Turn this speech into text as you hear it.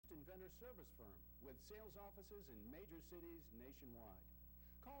service firm with sales offices in major cities nationwide.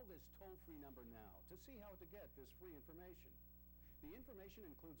 Call this toll-free number now to see how to get this free information. The information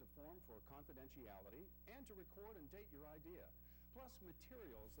includes a form for confidentiality and to record and date your idea, plus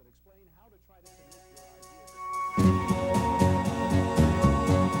materials that explain how to try to submit your idea.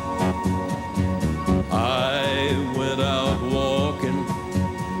 I went out walking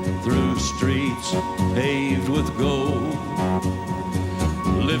through streets paved with gold,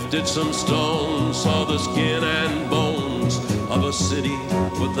 lifted some stones, saw the skin and bones of a city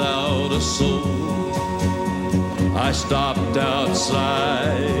without a soul. I stopped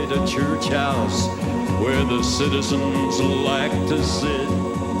outside a church house where the citizens like to sit.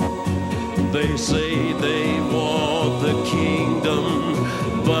 They say they want the kingdom,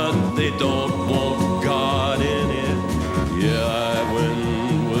 but they don't want God in it. Yeah, I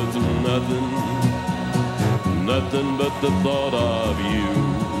went with nothing but the thought of you.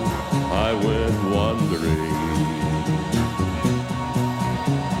 I went wandering.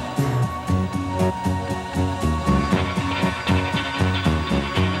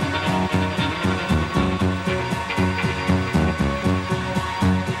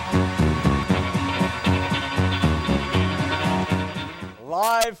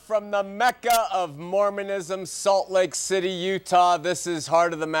 Live from the Mecca of Mormonism, Salt Lake City, Utah. This is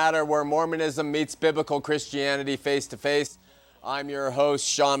Heart of the Matter, where Mormonism meets biblical Christianity face to face. I'm your host,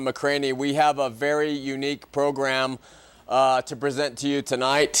 Sean McCraney. We have a very unique program to present to you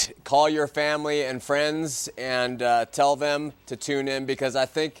tonight. Call your family and friends and tell them to tune in, because I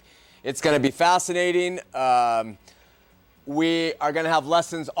think it's going to be fascinating. We are going to have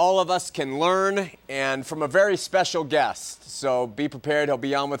lessons all of us can learn, and from a very special guest. So be prepared. He'll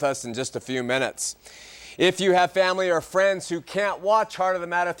be on with us in just a few minutes. If you have family or friends who can't watch Heart of the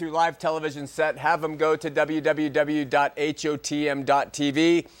Matter through live television set, have them go to www.hotm.tv,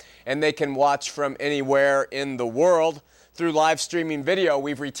 and they can watch from anywhere in the world through live streaming video.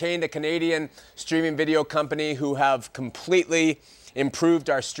 We've retained a Canadian streaming video company who have completely improved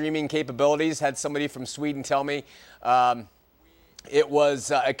our streaming capabilities. Had somebody from Sweden tell me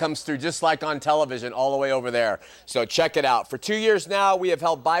it comes through just like on television all the way over there. So check it out. For 2 years now, we have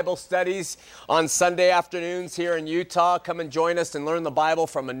held Bible studies on Sunday afternoons here in Utah. Come and join us and learn the Bible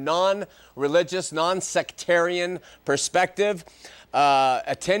from a non-religious, non-sectarian perspective.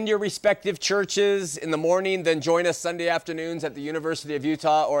 Attend your respective churches in the morning, then join us Sunday afternoons at the University of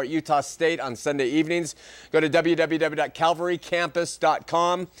Utah or at Utah State on Sunday evenings. Go to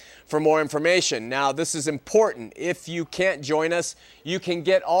www.calvarycampus.com for more information. Now, this is important. If you can't join us, you can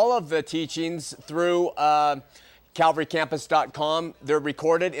get all of the teachings through calvarycampus.com. They're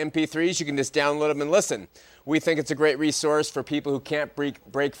recorded MP3s. You can just download them and listen. We think it's a great resource for people who can't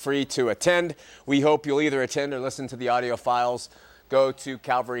break free to attend. We hope you'll either attend or listen to the audio files. Go to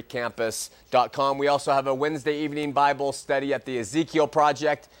calvarycampus.com. We also have a Wednesday evening Bible study at the Ezekiel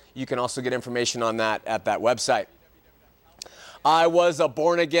Project. You can also get information on that at that website. I Was a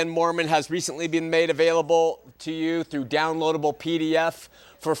Born Again Mormon has recently been made available to you through downloadable PDF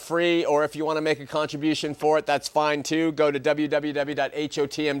for free, or if you want to make a contribution for it, that's fine too. Go to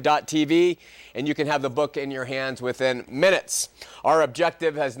www.hotm.tv and you can have the book in your hands within minutes. Our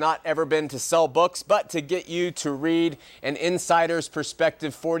objective has not ever been to sell books, but to get you to read An Insider's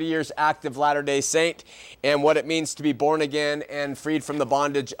Perspective, 40 Years Active Latter-day Saint, and what it means to be born again and freed from the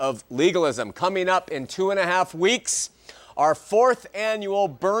bondage of legalism. Coming up in 2.5 weeks, our 4th annual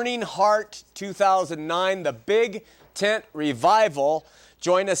Burning Heart 2009, the Big Tent Revival.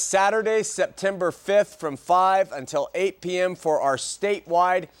 Join us Saturday, September 5th from 5 until 8 p.m. for our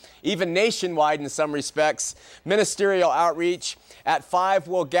statewide, even nationwide in some respects, ministerial outreach. At 5,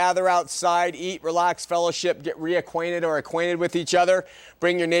 we'll gather outside, eat, relax, fellowship, get reacquainted or acquainted with each other.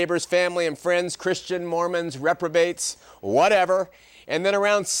 Bring your neighbors, family, and friends, Christian, Mormons, reprobates, whatever. And then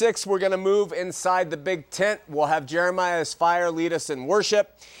around 6, we're going to move inside the big tent. We'll have Jeremiah's Fire lead us in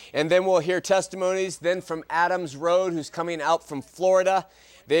worship. And then we'll hear testimonies. Then from Adams Road, who's coming out from Florida.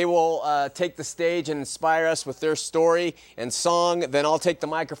 They will take the stage and inspire us with their story and song. Then I'll take the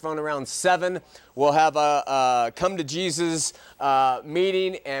microphone around 7. We'll have a Come to Jesus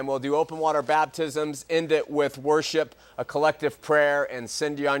meeting, and we'll do open water baptisms, end it with worship, a collective prayer, and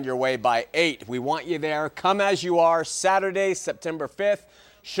send you on your way by 8. We want you there. Come as you are, Saturday, September 5th,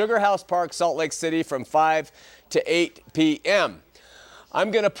 Sugar House Park, Salt Lake City, from 5 to 8 p.m.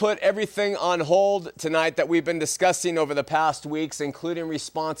 I'm going to put everything on hold tonight that we've been discussing over the past weeks, including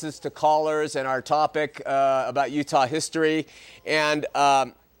responses to callers and our topic about Utah history. And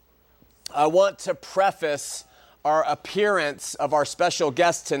I want to preface our appearance of our special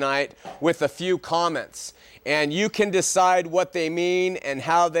guest tonight with a few comments. And you can decide what they mean and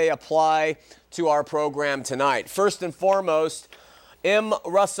how they apply to our program tonight. First and foremost, M.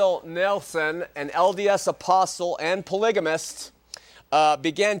 Russell Nelson, an LDS apostle and polygamist,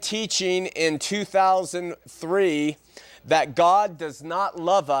 began teaching in 2003 that God does not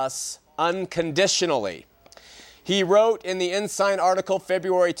love us unconditionally. He wrote in the Ensign article,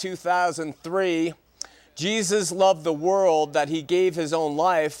 February 2003, Jesus loved the world that he gave his own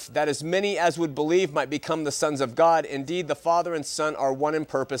life, that as many as would believe might become the sons of God. Indeed, the Father and Son are one in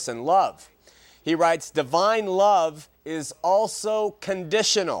purpose and love. He writes, divine love is also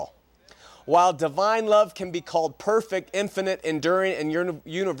conditional. While divine love can be called perfect, infinite, enduring, and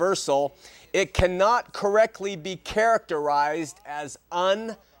universal, it cannot correctly be characterized as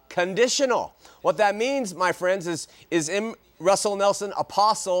unconditional. What that means, my friends, is M. Russell Nelson,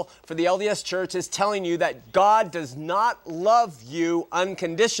 apostle for the LDS Church, is telling you that God does not love you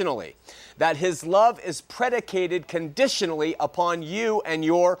unconditionally, that his love is predicated conditionally upon you and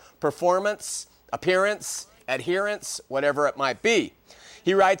your performance, appearance, adherence, whatever it might be.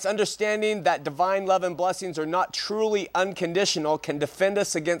 He writes, understanding that divine love and blessings are not truly unconditional can defend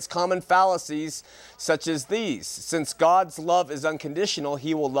us against common fallacies such as these. Since God's love is unconditional,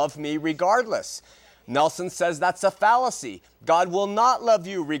 he will love me regardless. Nelson says that's a fallacy. God will not love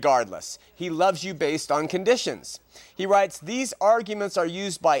you regardless. He loves you based on conditions. He writes, these arguments are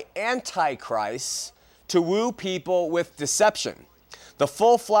used by antichrists to woo people with deception. The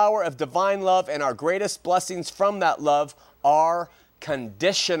full flower of divine love and our greatest blessings from that love are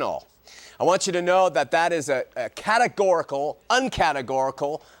conditional. I want you to know that that is a categorical,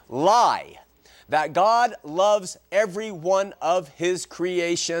 uncategorical lie. That God loves every one of his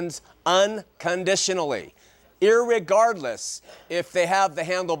creations unconditionally, irregardless if they have the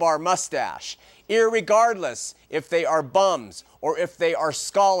handlebar mustache, irregardless if they are bums, or if they are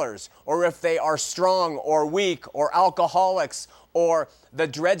scholars, or if they are strong or weak, or alcoholics, or the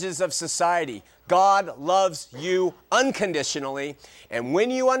dredges of society. God loves you unconditionally, and when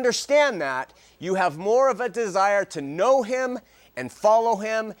you understand that, you have more of a desire to know him and follow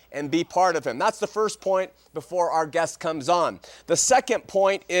him and be part of him. That's the first point before our guest comes on. The second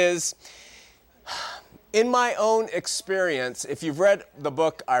point is, in my own experience, if you've read the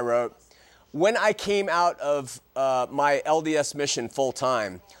book I wrote, when I came out of my LDS mission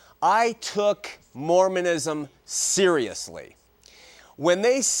full-time, I took Mormonism seriously. When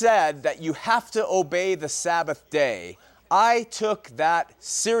they said that you have to obey the Sabbath day, I took that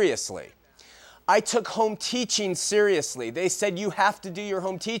seriously. I took home teaching seriously. They said you have to do your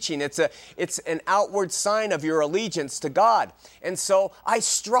home teaching. It's an outward sign of your allegiance to God. And so I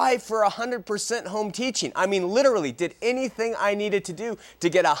strive for 100% home teaching. I mean, literally did anything I needed to do to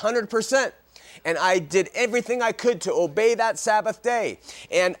get 100%. And I did everything I could to obey that Sabbath day.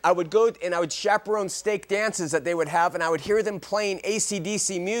 And I would go and I would chaperone stake dances that they would have, and I would hear them playing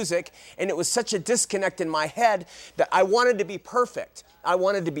AC/DC music, and it was such a disconnect in my head that I wanted to be perfect. I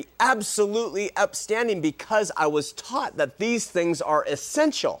wanted to be absolutely upstanding because I was taught that these things are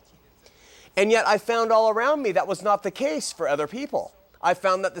essential. And yet I found all around me that was not the case for other people. I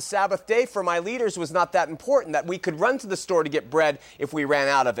found that the Sabbath day for my leaders was not that important, that we could run to the store to get bread if we ran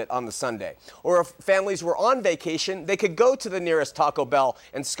out of it on the Sunday. Or if families were on vacation, they could go to the nearest Taco Bell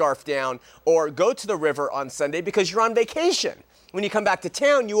and scarf down, or go to the river on Sunday because you're on vacation. When you come back to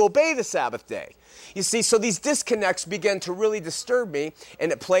town, you obey the Sabbath day. You see, so these disconnects began to really disturb me,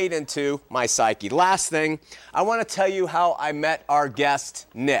 and it played into my psyche. Last thing, I want to tell you how I met our guest,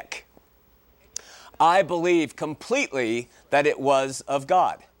 Nick. I believe completely that it was of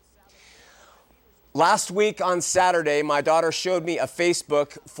God. Last week on Saturday, my daughter showed me a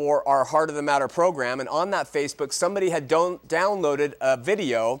Facebook for our Heart of the Matter program, and on that Facebook, somebody had downloaded a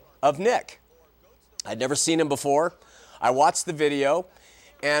video of Nick. I'd never seen him before. I watched the video,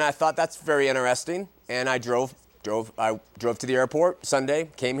 and I thought that's very interesting, and I drove to the airport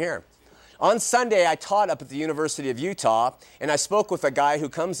Sunday, came here. On Sunday, I taught up at the University of Utah, and I spoke with a guy who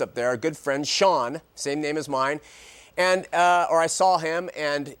comes up there, a good friend, Sean, same name as mine, and I saw him,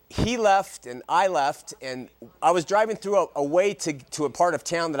 and he left, and I left, and I was driving through a way to a part of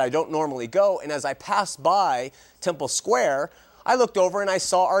town that I don't normally go, and as I passed by Temple Square, I looked over and I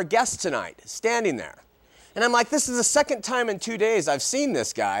saw our guest tonight standing there. And I'm like, this is the second time in 2 days I've seen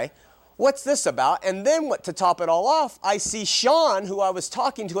this guy. What's this about? And then to top it all off, I see Sean, who I was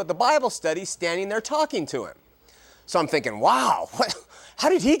talking to at the Bible study, standing there talking to him. So I'm thinking, wow, how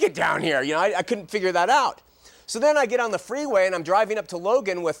did he get down here? You know, I couldn't figure that out. So then I get on the freeway and I'm driving up to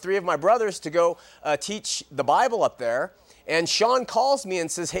Logan with 3 of my brothers to go teach the Bible up there. And Sean calls me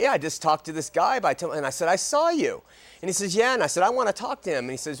and says, hey, I just talked to this guy by Temple. And I said, I saw you. And he says, yeah. And I said, I want to talk to him.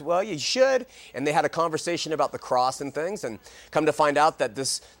 And he says, well, you should. And they had a conversation about the cross and things. And come to find out that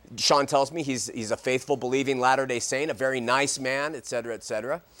this, Sean tells me he's a faithful, believing Latter-day Saint, a very nice man, et cetera, et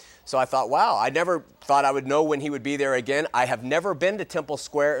cetera. So I thought, wow, I never thought I would know when he would be there again. I have never been to Temple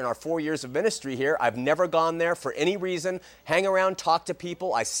Square in our 4 years of ministry here. I've never gone there for any reason. Hang around, talk to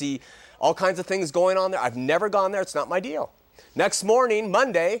people. I see all kinds of things going on there. I've never gone there. It's not my deal. Next morning,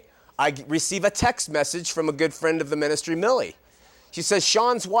 Monday, I receive a text message from a good friend of the ministry, Millie. She says,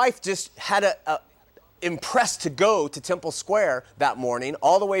 Sean's wife just had impressed to go to Temple Square that morning,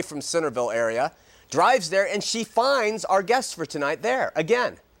 all the way from Centerville area, drives there, and she finds our guest for tonight there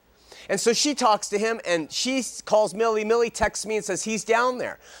again. And so she talks to him, and she calls Millie. Millie texts me and says, he's down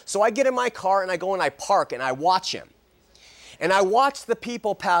there. So I get in my car, and I go and I park, and I watch him. And I watch the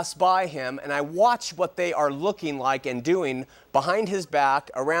people pass by him, and I watch what they are looking like and doing behind his back,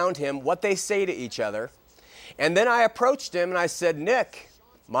 around him, what they say to each other. And then I approached him, and I said, Nick,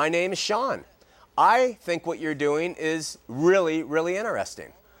 my name is Sean. I think what you're doing is really, really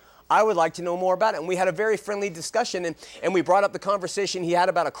interesting. I would like to know more about it. And we had a very friendly discussion, and we brought up the conversation he had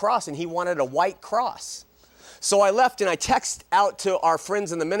about a cross, and he wanted a white cross. So I left, and I texted out to our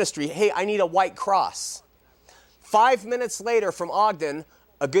friends in the ministry, hey, I need a white cross. 5 minutes later from Ogden,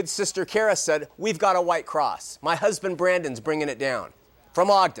 a good sister, Kara, said, we've got a white cross. My husband, Brandon's bringing it down from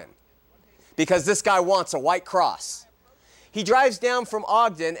Ogden because this guy wants a white cross. He drives down from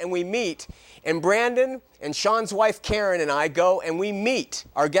Ogden, and we meet, and Brandon and Sean's wife, Karen, and I go, and we meet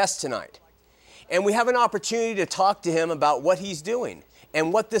our guest tonight. And we have an opportunity to talk to him about what he's doing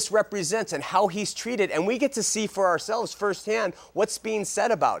and what this represents and how he's treated, and we get to see for ourselves firsthand what's being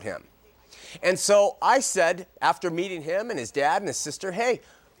said about him. And so I said, after meeting him and his dad and his sister, hey,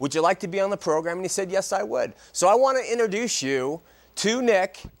 would you like to be on the program? And he said, yes, I would. So I want to introduce you to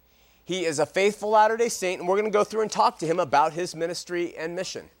Nick. He is a faithful Latter-day Saint, and we're going to go through and talk to him about his ministry and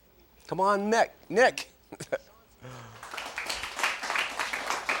mission. Come on, Nick.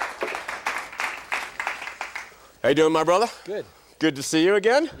 How you doing, my brother? Good. Good to see you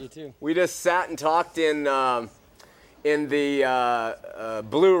again. You too. We just sat and talked in the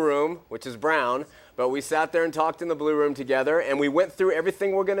blue room, which is brown, but we sat there and talked in the blue room together, and we went through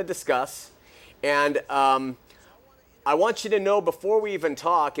everything we're going to discuss. And I want you to know before we even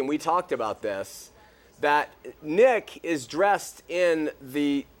talk, and we talked about this, that Nick is dressed in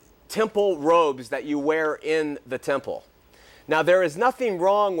the temple robes that you wear in the temple. Now, there is nothing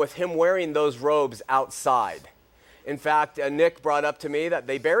wrong with him wearing those robes outside. In fact, Nick brought up to me that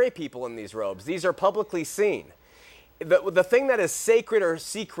they bury people in these robes. These are publicly seen. The thing that is sacred or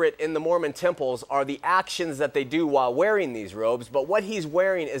secret in the Mormon temples are the actions that they do while wearing these robes, but what he's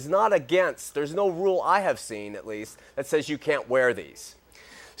wearing is not against, there's no rule I have seen at least that says you can't wear these.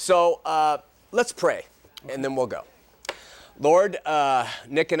 So let's pray, and then we'll go. Lord,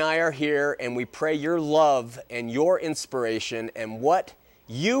 Nick and I are here, and we pray your love and your inspiration and what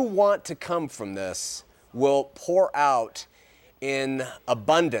you want to come from this will pour out in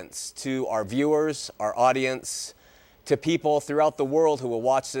abundance to our viewers, our audience, to people throughout the world who will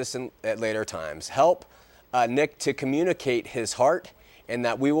watch this at later times. Help Nick to communicate his heart, and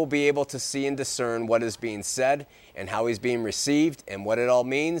that we will be able to see and discern what is being said and how he's being received and what it all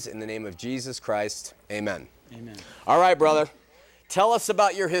means. In the name of Jesus Christ, amen. Amen. All right, brother. Tell us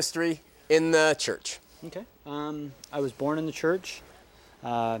about your history in the church. Okay. I was born in the church,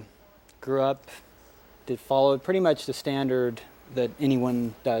 grew up, followed pretty much the standard that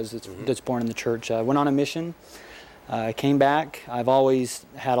anyone does that's born in the church. Went on a mission. Came back. I've always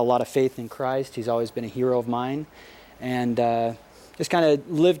had a lot of faith in Christ. He's always been a hero of mine. And just kind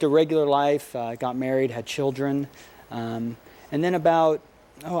of lived a regular life, got married, had children. And then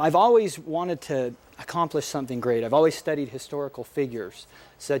I've always wanted to accomplish something great. I've always studied historical figures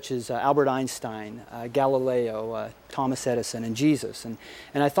such as Albert Einstein, Galileo, Thomas Edison, and Jesus. And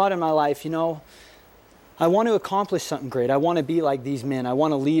I thought in my life, I want to accomplish something great. I want to be like these men. I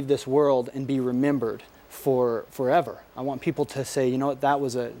want to leave this world and be remembered for forever. I want people to say,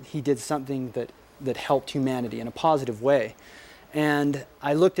 he did something that helped humanity in a positive way. And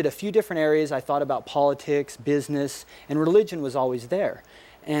I looked at a few different areas. I thought about politics, business, and religion was always there.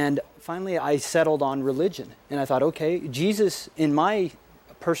 And finally I settled on religion. And I thought, okay, Jesus, in my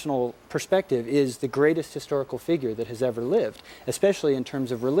personal perspective, is the greatest historical figure that has ever lived, especially in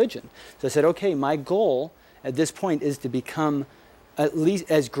terms of religion. So I said, okay, my goal at this point is to become at least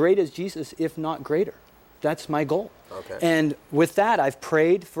as great as Jesus, if not greater. that's my goal. Okay. And with that, I've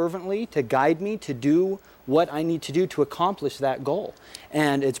prayed fervently to guide me to do what I need to do to accomplish that goal.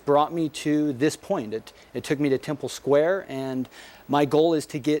 And it's brought me to this point. It took me to Temple Square, and my goal is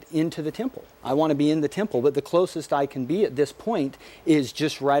to get into the temple. I want to be in the temple, but the closest I can be at this point is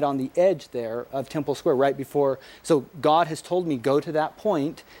just right on the edge there of Temple Square, right before. So God has told me, go to that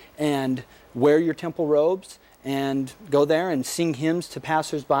point and wear your temple robes and go there and sing hymns to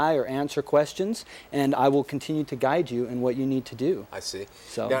passersby or answer questions, and I will continue to guide you in what you need to do. I see.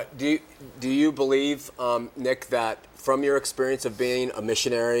 So now, do you believe, Nick, that from your experience of being a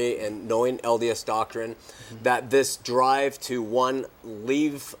missionary and knowing LDS doctrine, that this drive to, one,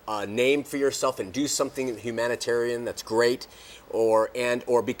 leave a name for yourself and do something humanitarian that's great, or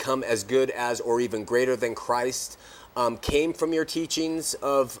become as good as or even greater than Christ, came from your teachings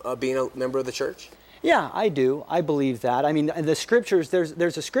of being a member of the church? Yeah, I do. I believe that. I mean, the scriptures,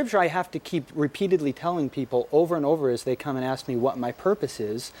 there's a scripture I have to keep repeatedly telling people over and over as they come and ask me what my purpose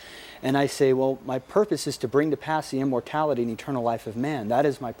is. And I say, well, my purpose is to bring to pass the immortality and eternal life of man. That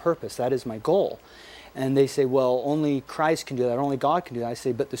is my purpose. That is my goal. And they say, well, only Christ can do that. Only God can do that. I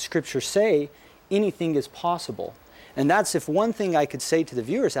say, but the scriptures say anything is possible. And that's, if one thing I could say to the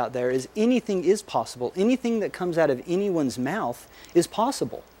viewers out there, is anything is possible. Anything that comes out of anyone's mouth is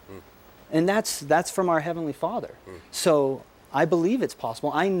possible. And that's from our Heavenly Father. So I believe it's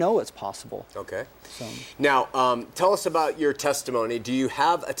possible. I know it's possible. Okay. So. Now, tell us about your testimony. Do you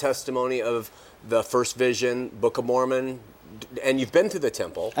have a testimony of the First Vision, Book of Mormon? And you've been through the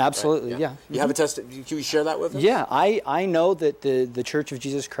temple. Absolutely, right? yeah. You have a testimony. Can you share that with us? Yeah, I know that the Church of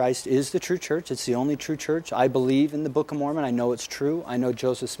Jesus Christ is the true church. It's the only true church. I believe in the Book of Mormon. I know it's true. I know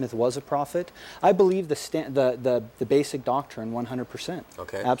Joseph Smith was a prophet. I believe the basic doctrine 100%.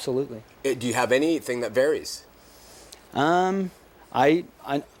 Okay. Absolutely. Do you have anything that varies? I'm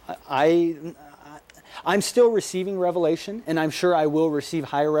still receiving revelation, and I'm sure I will receive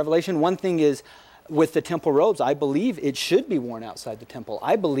higher revelation. One thing is, with the temple robes, I believe it should be worn outside the temple.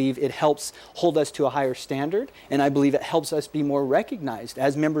 I believe it helps hold us to a higher standard, and I believe it helps us be more recognized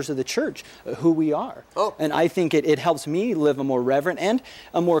as members of the church, who we are. Oh. And I think it helps me live a more reverent and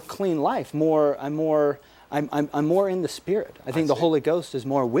a more clean life. I'm more in the Spirit. I think the Holy Ghost is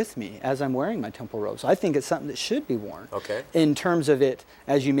more with me as I'm wearing my temple robes. I think it's something that should be worn. Okay. In terms of it,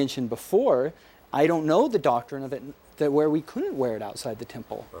 as you mentioned before, I don't know the doctrine of it, that where we couldn't wear it outside the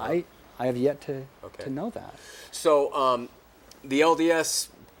temple. I have yet to know that. So the LDS,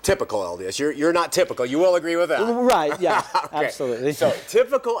 typical LDS, you're not typical. You will agree with that. Right, yeah, Okay. absolutely. So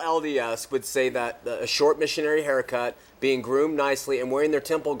typical LDS would say that a short missionary haircut, being groomed nicely, and wearing their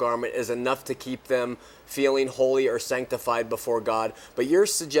temple garment is enough to keep them feeling holy or sanctified before God. But you're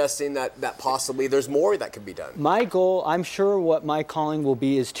suggesting that possibly there's more that could be done. My goal, I'm sure what my calling will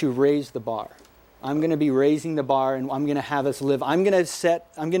be, is to raise the bar. I'm going to be raising the bar, and I'm going to have us live. I'm going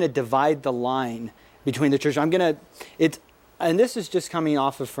to divide the line between the church. And this is just coming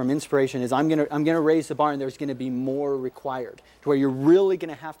off of from inspiration, is I'm going to raise the bar, and there's going to be more required, to where you're really going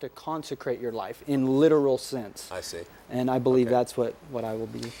to have to consecrate your life in literal sense. I see. And I believe that's what I will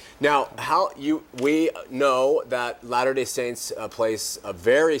be. Now, we know that Latter-day Saints place a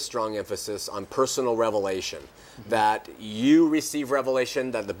very strong emphasis on personal revelation. That you receive revelation,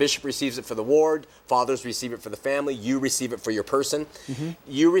 that the bishop receives it for the ward, fathers receive it for the family, you receive it for your person.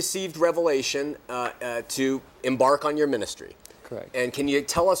 You received revelation to embark on your ministry. Correct. And can you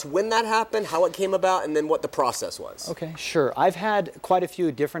tell us when that happened, how it came about, and then what the process was? Okay, sure. I've had quite a few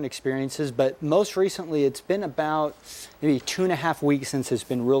different experiences, but most recently it's been about maybe 2.5 weeks since it's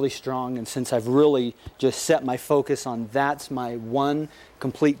been really strong, and since I've really just set my focus on that's my one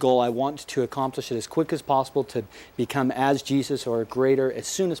complete goal. I want to accomplish it as quick as possible, to become as Jesus or greater as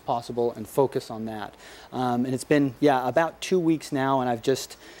soon as possible, and focus on that. And it's been, about 2 weeks now, and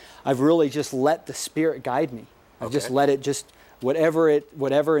I've really just let the Spirit guide me. I've just let it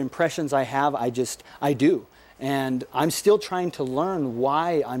whatever impressions I have, I do. And I'm still trying to learn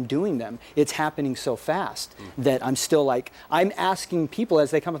why I'm doing them. It's happening so fast that I'm still I'm asking people as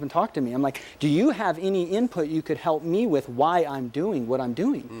they come up and talk to me, I'm like, do you have any input you could help me with why I'm doing what I'm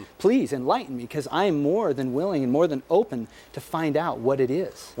doing? Please enlighten me, because I am more than willing and more than open to find out what it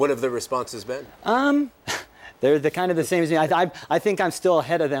is. What have the responses been? They're the same as me. I think I'm still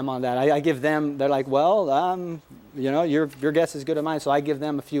ahead of them on that. I give them, they're like, well, your guess is good as mine, so I give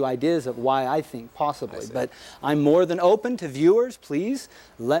them a few ideas of why I think possibly. But I'm more than open to viewers. Please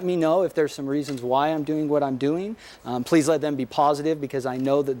let me know if there's some reasons why I'm doing what I'm doing. Please let them be positive, because I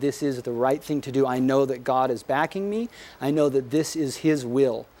know that this is the right thing to do. I know that God is backing me. I know that this is His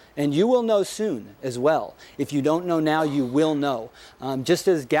will. And you will know soon as well. If you don't know now, you will know. Just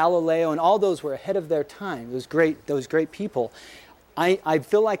as Galileo and all those were ahead of their time, those great people, I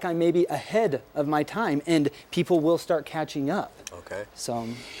feel like I may be ahead of my time, and people will start catching up. Okay. So,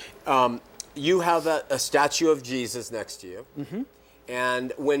 you have a statue of Jesus next to you. Mm-hmm.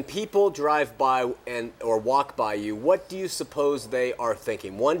 And when people drive by or walk by you, what do you suppose they are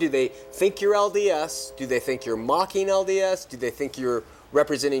thinking? One, do they think you're LDS? Do they think you're mocking LDS? Do they think you're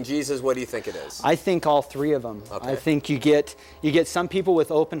representing Jesus? What do you think it is? I think all three of them. Okay. I think you get some people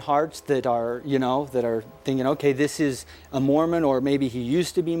with open hearts that are thinking, okay, this is a Mormon, or maybe he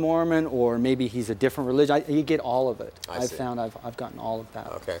used to be Mormon, or maybe he's a different religion. You get all of it. I've found I've gotten all of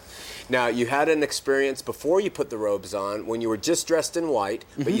that. Okay. Now, you had an experience before you put the robes on when you were just dressed in white,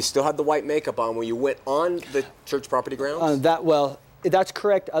 but you still had the white makeup on when you went on the church property grounds? That's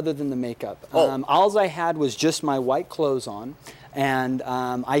correct, other than the makeup. All I had was just my white clothes on. And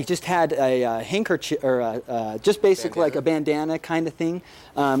I just had a handkerchief, or just basically like a bandana kind of thing.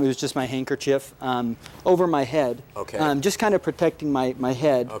 It was just my handkerchief over my head. Okay. Just kind of protecting my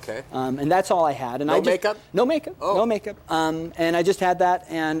head. Okay. And that's all I had. And no makeup? No makeup. Oh. No makeup. And I just had that,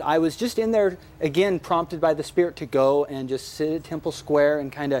 and I was just in there, again, prompted by the Spirit to go and just sit at Temple Square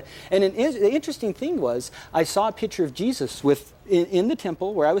and kind of. And the interesting thing was, I saw a picture of Jesus in the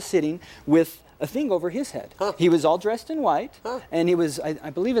temple where I was sitting with a thing over his head. Huh. He was all dressed in white, and he was,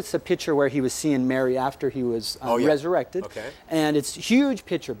 I believe it's a picture where he was seeing Mary after he was resurrected. Okay. And it's a huge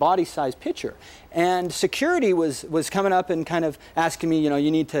picture, body-sized picture. And security was coming up and kind of asking me,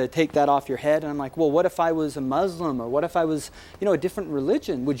 you need to take that off your head. And I'm like, well, what if I was a Muslim, or what if I was, a different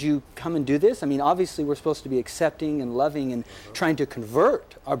religion? Would you come and do this? I mean, obviously we're supposed to be accepting and loving and trying to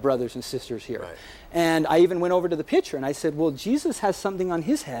convert our brothers and sisters here. Right. And I even went over to the picture and I said, well, Jesus has something on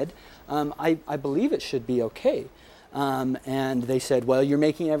his head. I believe it should be okay. And they said, well, you're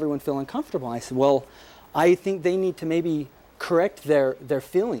making everyone feel uncomfortable. And I said, well, I think they need to maybe correct their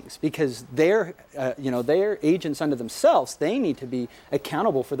feelings, because they're agents unto themselves. They need to be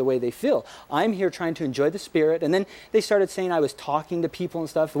accountable for the way they feel. I'm here trying to enjoy the Spirit. And then they started saying I was talking to people and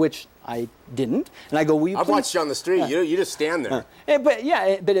stuff, which I didn't. And I go, will you I've please? watched you on the street. You just stand there.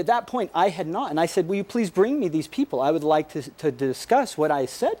 But at that point, I had not. And I said, will you please bring me these people? I would like to discuss what I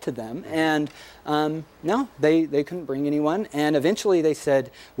said to them. And no, they couldn't bring anyone. And eventually they said,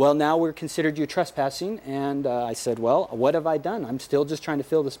 well, now we're considered you trespassing. And I said, well, what have I done? I'm still just trying to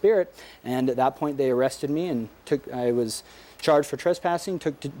feel the Spirit. And at that point, they arrested me, and I was charged for trespassing,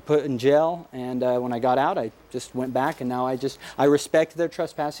 put in jail, and when I got out, I just went back, and now I respect their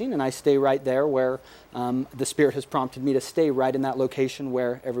trespassing, and I stay right there where the Spirit has prompted me to stay, right in that location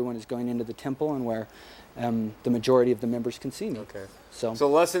where everyone is going into the temple and where the majority of the members can see me. Okay. So the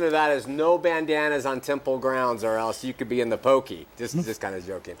lesson of that is no bandanas on temple grounds, or else you could be in the pokey. Just kind of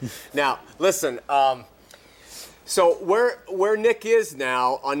joking. Now, listen. So where Nick is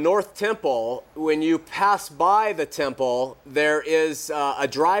now on North Temple, when you pass by the temple, there is a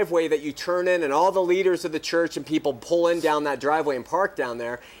driveway that you turn in, and all the leaders of the church and people pull in down that driveway and park down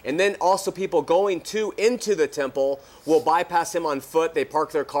there. And then also people going into the temple will bypass him on foot. They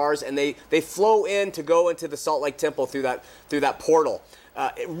park their cars, and they flow in to go into the Salt Lake Temple through that portal.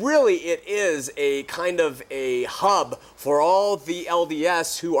 It is a kind of a hub for all the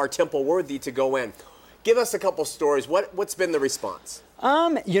LDS who are temple worthy to go in. Give us a couple stories. What's been the response?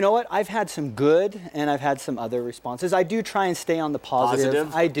 You know what? I've had some good, and I've had some other responses. I do try and stay on the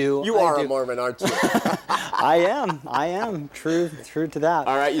positive. I do. You are a Mormon, aren't you? I am. True to that.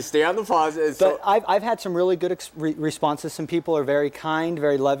 All right, you stay on the positive. But I've had some really good responses. Some people are very kind,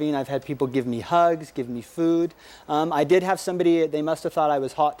 very loving. I've had people give me hugs, give me food. I did have somebody, they must have thought I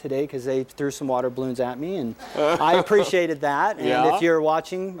was hot today because they threw some water balloons at me, and I appreciated that. And yeah. If you're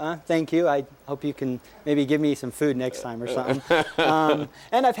watching, thank you. I hope you can maybe give me some food next time or something.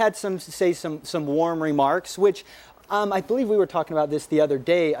 And I've had some warm remarks, which I believe we were talking about this the other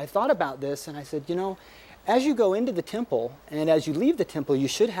day. I thought about this, and I said, as you go into the temple and as you leave the temple, you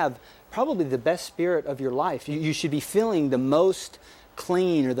should have probably the best spirit of your life. You should be feeling the most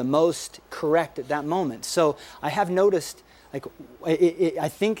clean or the most correct at that moment. So I have noticed, I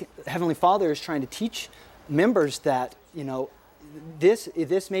think Heavenly Father is trying to teach members that,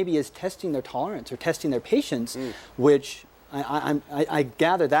 this maybe is testing their tolerance or testing their patience, which I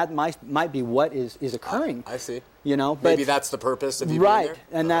gather that might be what is occurring. I see. But maybe that's the purpose of you being there?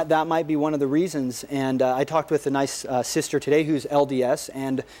 And that might be one of the reasons. And I talked with a nice sister today who's LDS,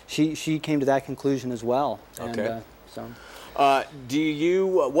 and she came to that conclusion as well. Okay. And,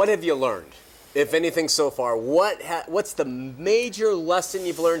 what have you learned, if anything, so far? What's the major lesson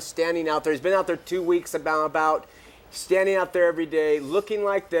you've learned standing out there? He's been out there 2 weeks about standing out there every day looking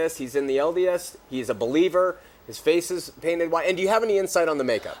like this. He's in the LDS. He's a believer. His face is painted white. And do you have any insight on the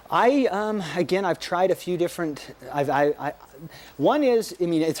makeup? Again, I've tried a few different. One is, I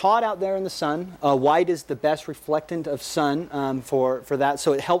mean, it's hot out there in the sun. White is the best reflectant of sun for that,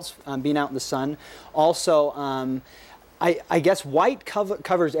 so it helps being out in the sun. Also, I guess white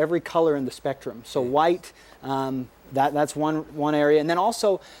covers every color in the spectrum. So white, that's one area. And then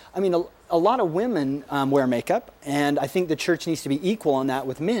also, I mean, a lot of women wear makeup, and I think the church needs to be equal on that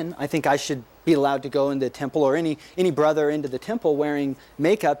with men. I think I should be allowed to go into the temple, or any brother into the temple wearing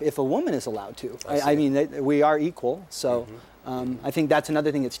makeup if a woman is allowed to. I mean, we are equal. So I think that's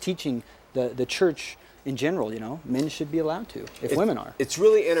another thing that's teaching the church in general. You know, men should be allowed to if women are. It's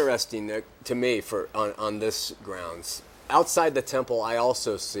really interesting to me on this grounds. Outside the temple, I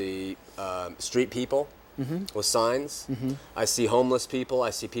also see street people with signs. I see homeless people. I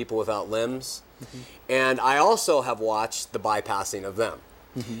see people without limbs. And I also have watched the bypassing of them.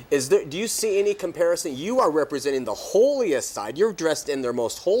 Do you see any comparison? You are representing the holiest side. You're dressed in their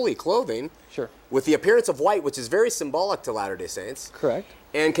most holy clothing. Sure. With the appearance of white, which is very symbolic to Latter-day Saints. Correct.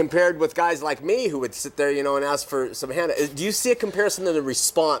 And compared with guys like me who would sit there, you know, and ask for some hand. Do you see a comparison in the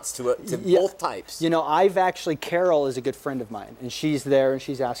response to both types? You know, Carol is a good friend of mine, and she's there and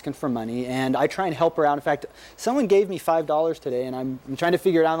she's asking for money, and I try and help her out. In fact, someone gave me $5 today, and I'm trying to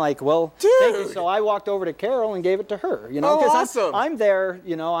figure it out. I'm like, well, dude. Thank you. So I walked over to Carol and gave it to her. You know, because awesome. I'm there.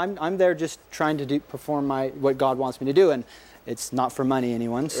 You know, I'm there just trying to perform what God wants me to do, and it's not for money,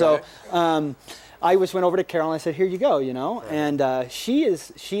 anyone. So. Right. I went over to Carol and I said, here you go, you know. And she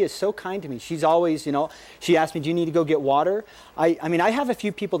is so kind to me. She's always, you know, she asked me, do you need to go get water? I mean, I have a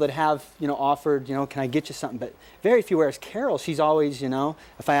few people that have, you know, offered, you know, can I get you something? But very few, whereas Carol, she's always, you know,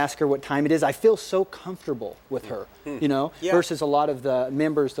 if I ask her what time it is, I feel so comfortable with her, you know, versus a lot of the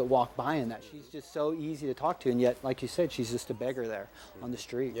members that walk by in that. She's just so easy to talk to, and yet, like you said, she's just a beggar there on the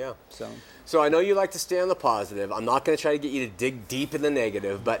street. Yeah. So I know you like to stay on the positive. I'm not going to try to get you to dig deep in the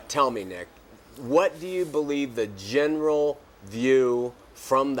negative, but tell me, Nick, what do you believe the general view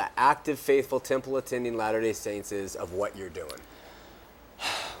from the active, faithful, temple-attending Latter-day Saints is of what you're doing?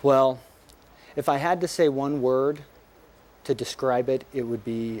 Well, if I had to say one word to describe it, it would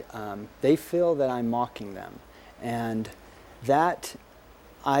be they feel that I'm mocking them. And that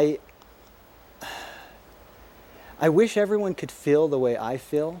I wish everyone could feel the way I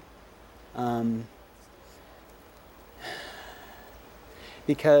feel.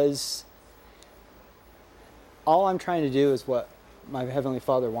 Because all I'm trying to do is what my Heavenly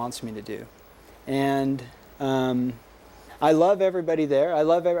Father wants me to do. And I love everybody there.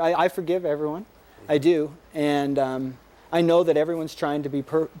 I forgive everyone. I do. And I know that everyone's trying to be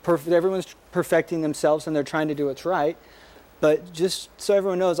perfect. Everyone's perfecting themselves, and they're trying to do what's right. But just so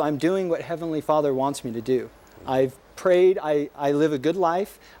everyone knows, I'm doing what Heavenly Father wants me to do. I've prayed. I live a good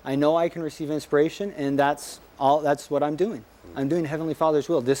life. I know I can receive inspiration, and that's what I'm doing. I'm doing Heavenly Father's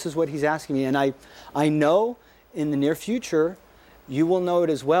will. This is what He's asking me. And I know in the near future, you will know it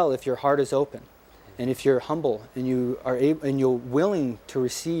as well if your heart is open. And if you're humble and you are able, and you're willing to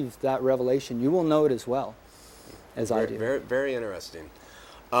receive that revelation, you will know it as well as I do. Very, very interesting.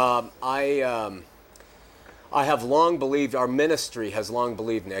 I have long believed, our ministry has long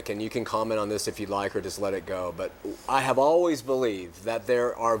believed, Nick, and you can comment on this if you'd like or just let it go, but I have always believed that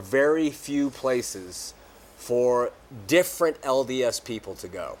there are very few places for different LDS people to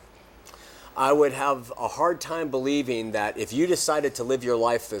go. I would have a hard time believing that if you decided to live your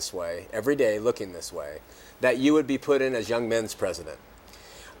life this way, every day looking this way, that you would be put in as Young Men's president,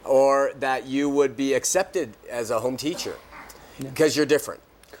 or that you would be accepted as a home teacher, because you're different.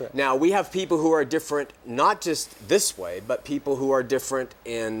 Correct. Now, we have people who are different, not just this way, but people who are different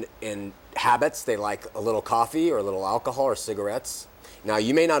in habits. They like a little coffee or a little alcohol or cigarettes. Now,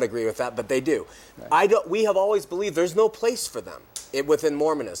 you may not agree with that, but they do. Right. We have always believed there's no place for them within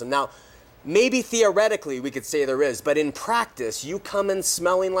Mormonism. Now, maybe theoretically we could say there is, but in practice, you come in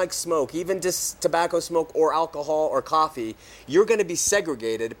smelling like smoke, even just tobacco smoke or alcohol or coffee, you're going to be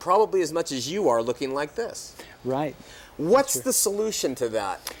segregated probably as much as you are looking like this. Right. What's the solution to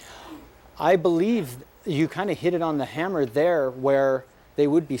that? I believe you kind of hit it on the hammer there, where they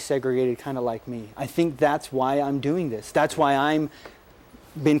would be segregated kind of like me. I think that's why I'm doing this. That's why I'm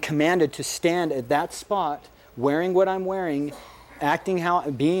been commanded to stand at that spot, wearing what I'm wearing,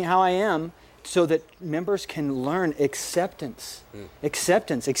 being how I am, so that members can learn acceptance.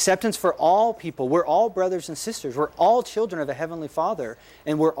 Acceptance for all people. We're all brothers and sisters. We're all children of a Heavenly Father,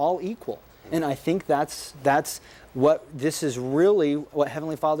 and we're all equal. And I think that's what this is really what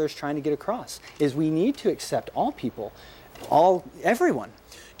Heavenly Father is trying to get across, is we need to accept all people, everyone.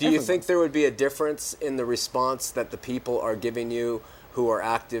 Do you think there would be a difference in the response that the people are giving you who are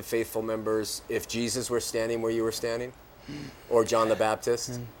active, faithful members if Jesus were standing where you were standing? Or John the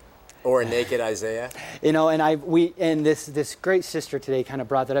Baptist? Or a naked Isaiah? You know, and this great sister today kind of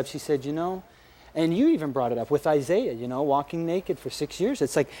brought that up. She said, you know, and you even brought it up with Isaiah, you know, walking naked for 6 years.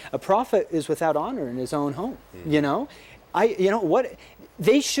 It's like a prophet is without honor in his own home, you know?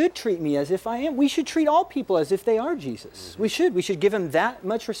 They should treat me as if I am. We should treat all people as if they are Jesus. We should. We should give him that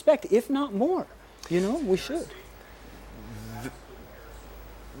much respect, if not more. You know, we should.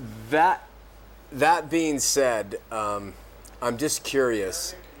 That being said, I'm just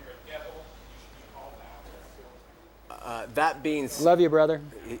curious. Love you, brother.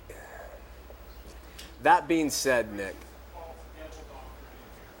 That being said, Nick.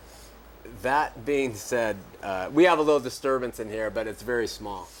 That being said, we have a little disturbance in here, but it's very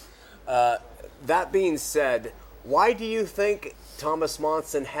small. That being said, why do you think Thomas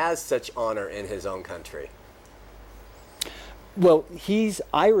Monson has such honor in his own country? Well,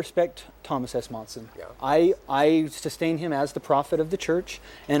 I respect Thomas S. Monson. Yeah. I sustain him as the prophet of the church,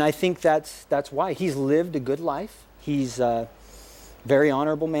 and I think that's why. He's lived a good life. He's a very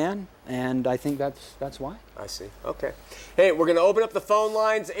honorable man, and I think that's why. I see. Okay. Hey, we're going to open up the phone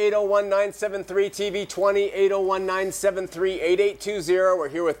lines, 801-973-TV20, 801-973-8820. We're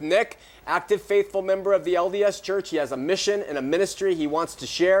here with Nick, active, faithful member of the LDS Church. He has a mission and a ministry he wants to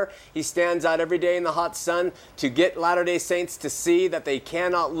share. He stands out every day in the hot sun to get Latter-day Saints to see that they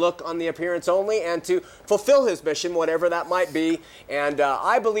cannot look on the appearance only and to fulfill his mission, whatever that might be. And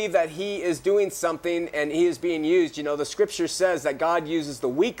I believe that he is doing something and he is being used. You know, the scripture says that God uses the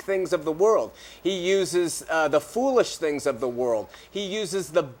weak things of the world. He uses the foolish things of the world. He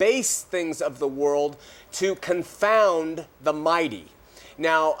uses the base things of the world to confound the mighty.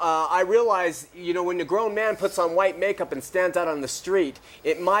 Now, I realize, you know, when a grown man puts on white makeup and stands out on the street,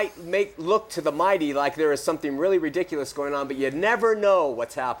 it might look to the mighty like there is something really ridiculous going on, but you never know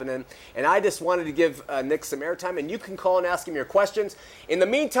what's happening. And I just wanted to give Nick some airtime, and you can call and ask him your questions. In the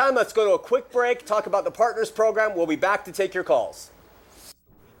meantime, let's go to a quick break, talk about the Partners Program. We'll be back to take your calls.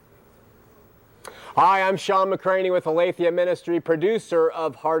 Hi, I'm Sean McCraney with Aletheia Ministry, producer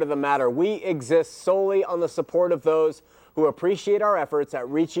of Heart of the Matter. We exist solely on the support of those who appreciate our efforts at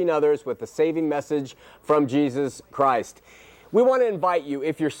reaching others with the saving message from Jesus Christ. We want to invite you,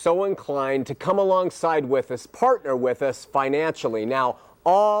 if you're so inclined, to come alongside with us, partner with us financially. Now,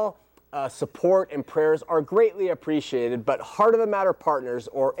 all support and prayers are greatly appreciated, but Heart of the Matter Partners,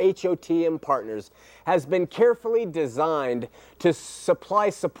 or HOTM Partners, has been carefully designed to supply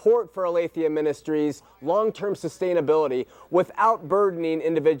support for Aletheia Ministries' long-term sustainability without burdening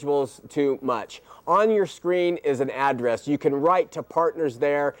individuals too much. On your screen is an address. You can write to partners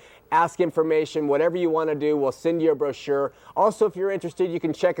there, ask information, whatever you want to do. We'll send you a brochure. Also, if you're interested, you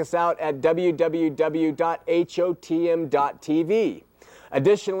can check us out at www.hotm.tv.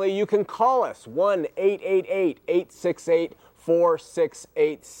 Additionally, you can call us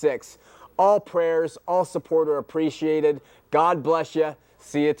 1-888-868-4686. All prayers, all support are appreciated. God bless you.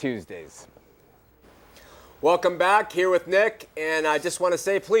 See you Tuesdays. Welcome back, here with Nick. And I just want to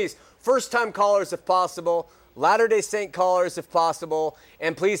say, please, first-time callers if possible, Latter-day Saint callers if possible,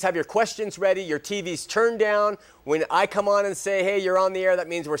 and please have your questions ready, your TVs turned down. When I come on and say, hey, you're on the air, that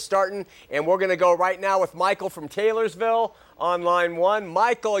means we're starting. And we're going to go right now with Michael from Taylorsville on line 1.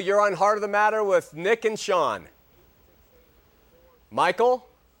 Michael, you're on Heart of the Matter with Nick and Sean. Michael?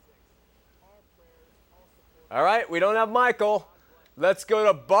 All right, we don't have Michael. Let's go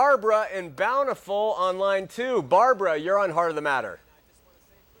to Barbara in Bountiful on line 2. Barbara, you're on Heart of the Matter.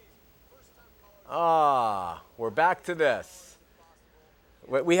 We're back to this.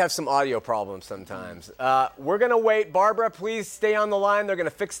 We have some audio problems sometimes. We're going to wait. Barbara, please stay on the line. They're going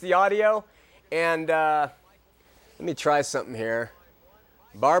to fix the audio. And let me try something here.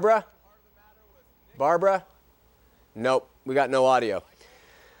 Barbara? Barbara? Nope, we got no audio.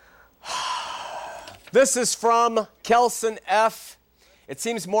 This is from Kelson F. It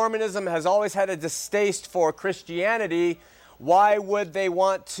seems Mormonism has always had a distaste for Christianity. Why would they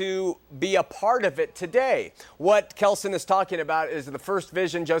want to be a part of it today? What Kelson is talking about is the first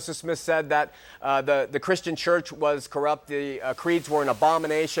vision. Joseph Smith said that the Christian church was corrupt. The creeds were an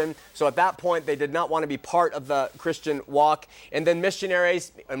abomination. So at that point, they did not want to be part of the Christian walk. And then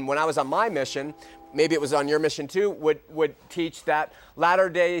missionaries, and when I was on my mission, maybe it was on your mission too, would teach that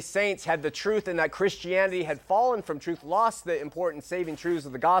Latter-day Saints had the truth and that Christianity had fallen from truth, lost the important saving truths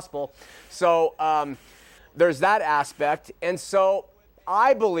of the gospel. So there's that aspect. And so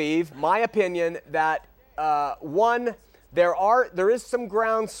I believe, my opinion, that one, there is some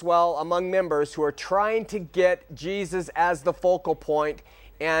groundswell among members who are trying to get Jesus as the focal point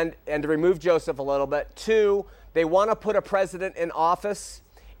and to remove Joseph a little bit. 2, they want to put a president in office,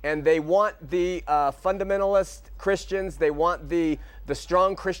 and they want the fundamentalist Christians, they want the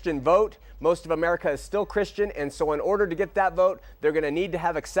strong Christian vote. Most of America is still Christian, and so in order to get that vote, they're going to need to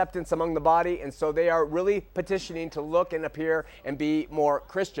have acceptance among the body, and so they are really petitioning to look and appear and be more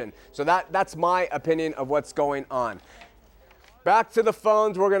Christian. So that's my opinion of what's going on. Back to the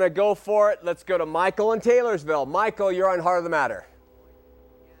phones. We're going to go for it. Let's go to Michael in Taylorsville. Michael, you're on Heart of the Matter.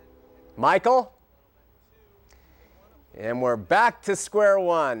 Michael? And we're back to square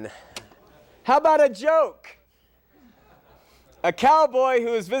one. How about a joke? A cowboy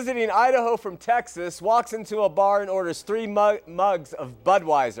who is visiting Idaho from Texas walks into a bar and orders 3 mugs of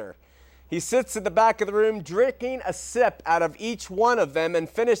Budweiser. He sits at the back of the room drinking a sip out of each one of them and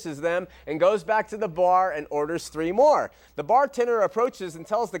finishes them and goes back to the bar and orders 3 more. The bartender approaches and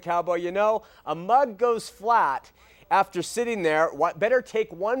tells the cowboy, you know, a mug goes flat after sitting there. Better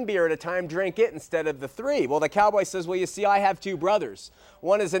take 1 beer at a time, drink it instead of the 3. Well, the cowboy says, well, you see, I have 2 brothers.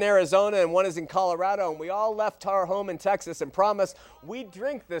 One is in Arizona and one is in Colorado, and we all left our home in Texas and promised we'd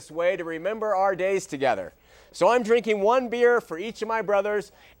drink this way to remember our days together. So I'm drinking 1 beer for each of my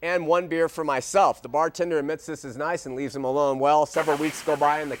brothers and 1 beer for myself. The bartender admits this is nice and leaves him alone. Well, several weeks go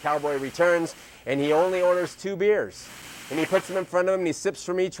by and the cowboy returns, and he only orders 2 beers. And he puts them in front of him, and he sips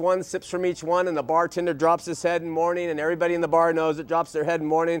from each one, and the bartender drops his head in mourning, and everybody in the bar knows it, drops their head in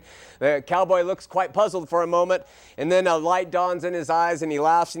mourning. The cowboy looks quite puzzled for a moment, and then a light dawns in his eyes, and he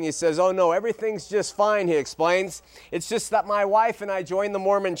laughs, and he says, oh, no, everything's just fine, he explains. It's just that my wife and I joined the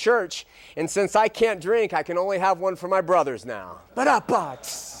Mormon church, and since I can't drink, I can only have 1 for my brothers now. Ba-da-ba.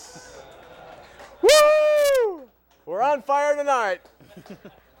 Woo! We're on fire tonight.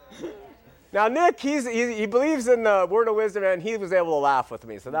 Now, Nick, he believes in the word of wisdom, and he was able to laugh with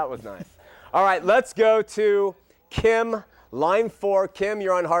me, so that was nice. All right, let's go to Kim, line 4. Kim,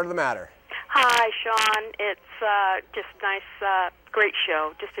 you're on Heart of the Matter. Hi, Sean. It's just nice, great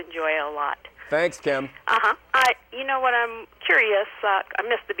show. Just enjoy it a lot. Thanks, Kim. You know what? I'm curious. I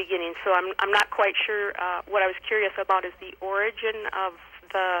missed the beginning, so I'm not quite sure. What I was curious about is the origin of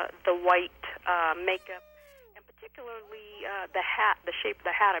the white makeup. Particularly the hat, the shape of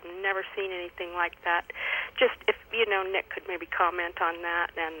the hat. I've never seen anything like that. Just if, Nick could maybe comment on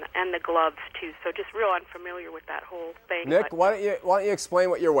that, and the gloves too. So just real unfamiliar with that whole thing. Nick, why don't you explain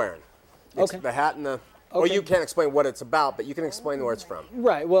what you're wearing? Okay. The hat and the... Okay. Well, you can't explain what it's about, but you can explain where it's from.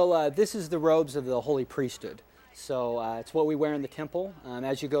 Right. Well, this is the robes of the holy priesthood. So it's what we wear in the temple.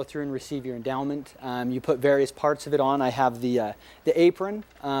 As you go through and receive your endowment, you put various parts of it on. I have the apron,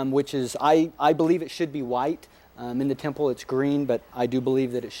 which is, I believe it should be white. In the temple it's green, but I do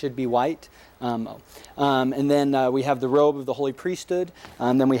believe that it should be white. And then we have the robe of the holy priesthood.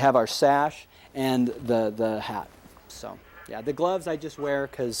 Then we have our sash and the hat. So, yeah, the gloves I just wear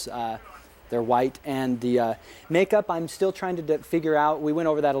because they're white. And the makeup I'm still trying to figure out. We went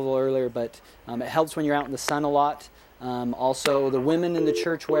over that a little earlier, but it helps when you're out in the sun a lot. Also, the women in the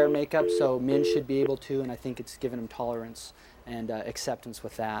church wear makeup, so men should be able to, and I think it's given them tolerance and acceptance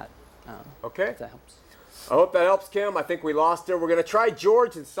with that. Okay. If that helps. I hope that helps, Kim. I think we lost her. We're going to try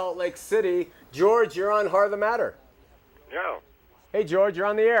George in Salt Lake City. George, you're on Heart of the Matter. Yeah. Hey, George, you're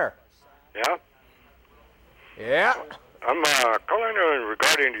on the air. Yeah. Yeah. I'm calling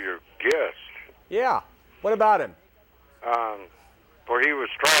regarding to your guest. Yeah. What about him? For he was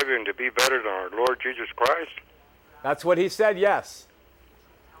striving to be better than our Lord Jesus Christ. That's what he said, yes.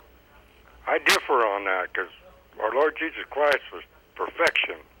 I differ on that because our Lord Jesus Christ was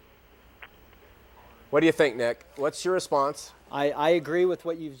perfection. What do you think, Nick? What's your response? I agree with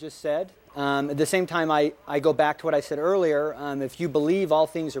what you've just said. At the same time, I go back to what I said earlier. If you believe all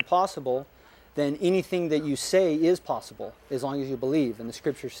things are possible, then anything that you say is possible, as long as you believe, and the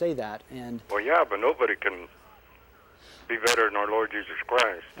scriptures say that. And well, yeah, but nobody can be better than our Lord Jesus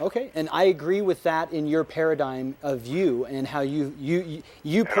Christ. Okay, and I agree with that in your paradigm of you and how you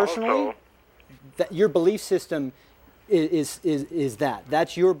personally, also, that your belief system is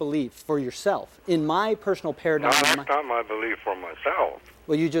that's your belief for yourself. In my personal paradigm, no, that's not my belief for myself.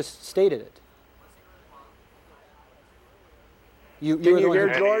 Well, you just stated it. Can you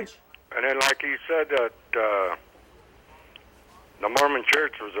hear George? And then, like he said, that the Mormon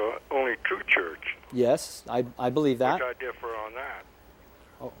Church was the only true church. Yes, I believe that. Which I differ on that.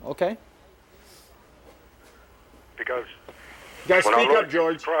 Oh, okay. Because you guys when speak our Lord up,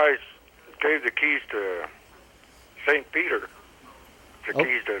 George. Jesus Christ gave the keys to St. Peter, the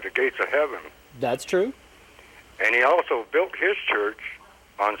keys to the gates of heaven. That's true. And he also built his church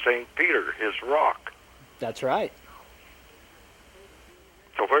on St. Peter, his rock. That's right.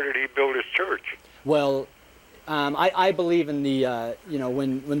 So where did he build his church? Well, I believe in the,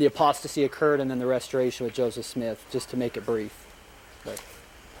 when the apostasy occurred and then the restoration with Joseph Smith, just to make it brief. But.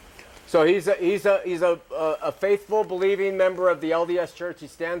 So he's a faithful, believing member of the LDS Church. He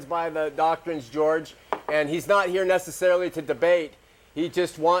stands by the doctrines, George, and he's not here necessarily to debate. He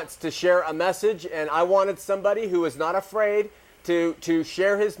just wants to share a message, and I wanted somebody who is not afraid to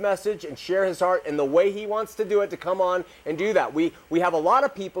share his message and share his heart and the way he wants to do it, to come on and do that. We have a lot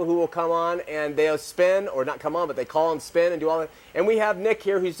of people who will come on and they'll spin, or not come on, but they call and spin and do all that. And we have Nick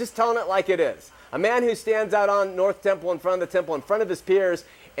here who's just telling it like it is. A man who stands out on North Temple, in front of the temple, in front of his peers,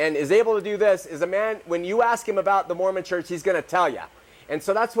 and is able to do this, is a man, when you ask him about the Mormon Church, he's going to tell you. And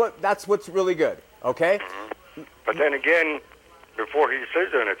so that's what's really good, okay? But then again, before he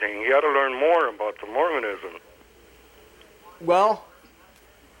says anything, he ought to learn more about the Mormonism. Well,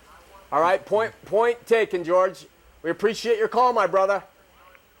 all right, point taken, George. We appreciate your call, my brother.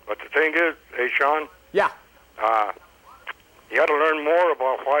 But the thing is, hey, Sean? Yeah. You ought to learn more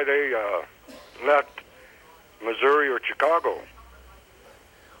about why they left Missouri or Chicago.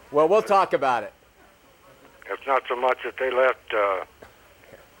 Well, we'll talk about it. It's not so much that they left to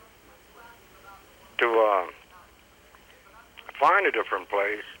find a different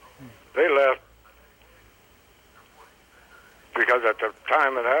place. They left because at the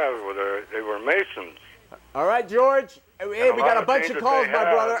time of that, they were Masons. All right, George. Hey, we got a bunch of calls, my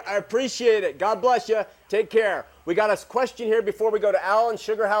brother. I appreciate it. God bless you. Take care. We got a question here before we go to Al in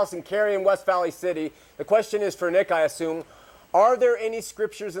Sugar House and Carrie in West Valley City. The question is for Nick, I assume. Are there any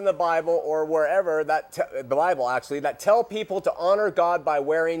scriptures in the Bible or wherever, the Bible actually, that tell people to honor God by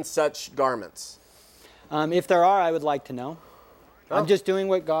wearing such garments? If there are, I would like to know. Oh. I'm just doing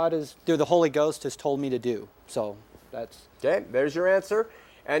what God through the Holy Ghost has told me to do. So that's... Okay, there's your answer.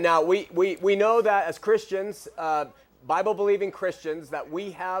 And now we know that as Christians, Bible-believing Christians, that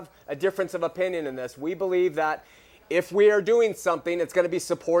we have a difference of opinion in this. We believe that if we are doing something, it's going to be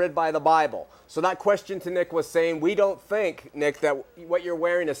supported by the Bible. So that question to Nick was saying, we don't think, Nick, that what you're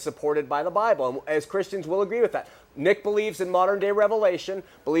wearing is supported by the Bible. And as Christians, we'll agree with that. Nick believes in modern-day revelation,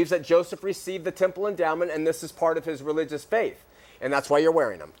 believes that Joseph received the temple endowment, and this is part of his religious faith. And that's why you're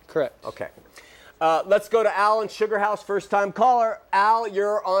wearing them. Correct. Okay. Let's go to Al in Sugar House, first-time caller. Al,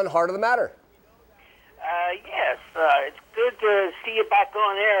 you're on Heart of the Matter. Yes, it's good to see you back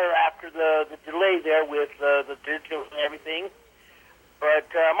on air after the delay there with the digital and everything. But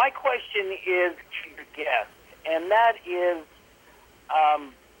my question is to your guest, and that is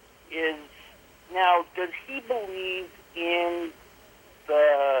now, does he believe in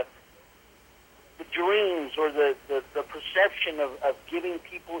the dreams or the perception of giving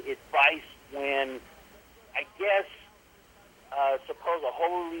people advice when, I guess, suppose a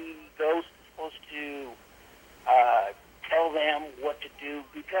Holy Ghost is supposed to tell them what to do?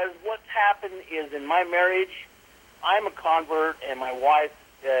 Because what's happened is in my marriage, I'm a convert, and my wife,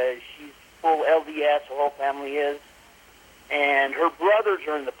 she's full LDS, her whole family is, and her brothers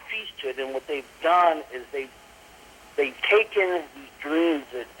are in the priesthood, and what they've done is they've taken these dreams,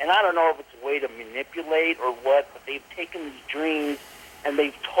 and I don't know if it's a way to manipulate or what, but they've taken these dreams and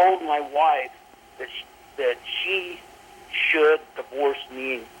they've told my wife that she should divorce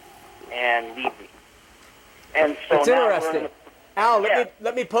me and leave me. And so it's now interesting. Al,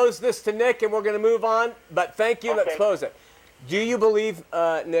 let me pose this to Nick, and we're going to move on. But thank you. Okay. Let's pose it. Do you believe,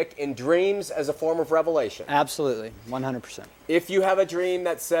 Nick, in dreams as a form of revelation? Absolutely, 100%. If you have a dream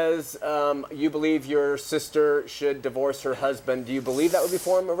that says you believe your sister should divorce her husband, do you believe that would be a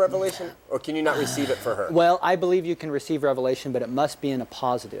form of revelation? Or can you not receive it for her? Well, I believe you can receive revelation, but it must be in a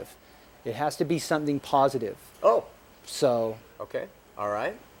positive. It has to be something positive. Oh. So. Okay, all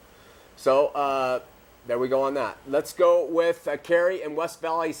right. So there we go on that. Let's go with Carrie in West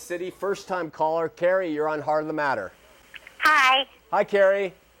Valley City. First-time caller. Carrie, you're on Heart of the Matter. Hi. Hi,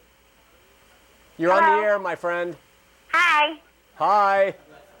 Carrie. You're Hello. on the air, my friend. Hi. Hi.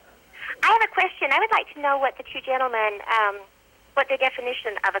 I have a question. I would like to know what the two gentlemen, what their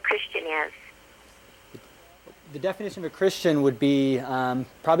definition of a Christian is. The definition of a Christian would be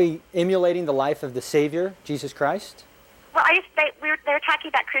probably emulating the life of the Savior, Jesus Christ. Well, they were talking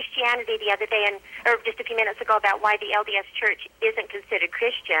about Christianity the other day, or just a few minutes ago, about why the LDS Church isn't considered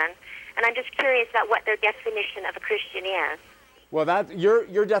Christian, and I'm just curious about what their definition of a Christian is. Well, that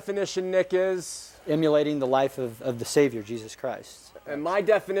your definition, Nick, is emulating the life of the Savior, Jesus Christ. And my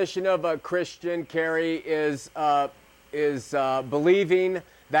definition of a Christian, Carrie, is believing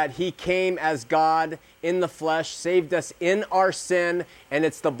that He came as God in the flesh, saved us in our sin, and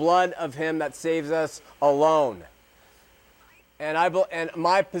it's the blood of Him that saves us alone. And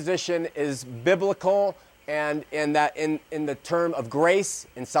my position is biblical, and in the term of grace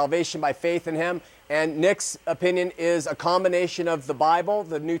and salvation by faith in Him, And Nick's opinion is a combination of the Bible,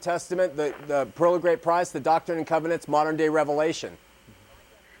 the New Testament, the Pearl of Great Price, the Doctrine and Covenants, modern-day revelation.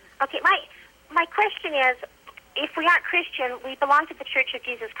 Okay, my question is, if we aren't Christian, we belong to the Church of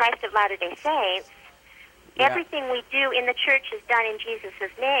Jesus Christ of Latter-day Saints. Yeah. Everything we do in the church is done in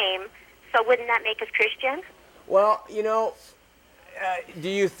Jesus' name, so wouldn't that make us Christian? Well, you know, do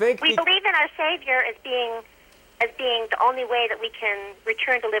you think... We believe in our Savior as being the only way that we can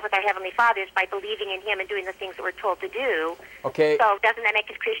return to live with our Heavenly Father is by believing in Him and doing the things that we're told to do. Okay. So doesn't that make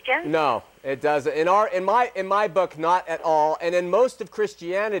us Christians? No, it doesn't. In my book, not at all. And in most of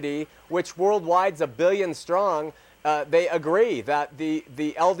Christianity, which worldwide's 1 billion strong, they agree that the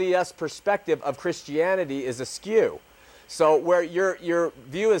LDS perspective of Christianity is askew. So where your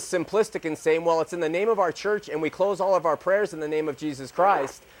view is simplistic in saying, well, it's in the name of our church and we close all of our prayers in the name of Jesus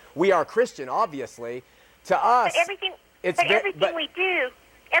Christ, we are Christian, obviously. To us, everything we do,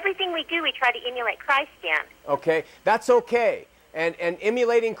 we try to emulate Christ in. Okay, that's okay. And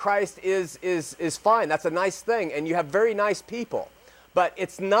emulating Christ is fine. That's a nice thing. And you have very nice people. But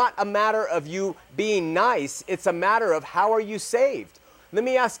it's not a matter of you being nice. It's a matter of how are you saved. Let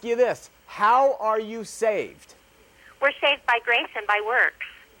me ask you this. How are you saved? We're saved by grace and by works.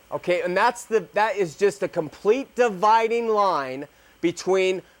 Okay, and that is just a complete dividing line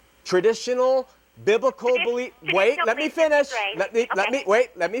between traditional biblical belief. Wait, let me finish. Let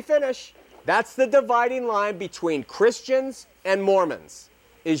me finish. That's the dividing line between Christians and Mormons.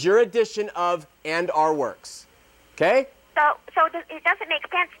 Is your addition of "and our works." Okay? So it doesn't make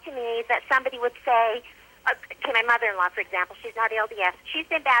sense to me that somebody would say, to my mother-in-law, for example, she's not LDS. She's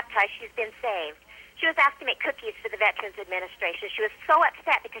been baptized. She's been saved. She was asked to make cookies for the Veterans Administration. She was so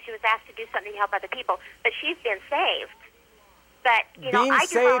upset because she was asked to do something to help other people, but she's been saved. But, I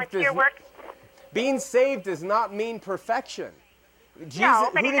do volunteer work. Being saved does not mean perfection. No,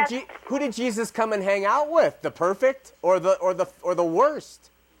 but who did Jesus come and hang out with? The perfect or the worst?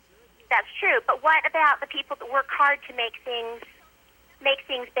 That's true. But what about the people that work hard to make things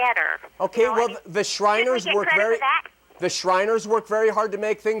better? Okay, the Shriners The Shriners work very hard to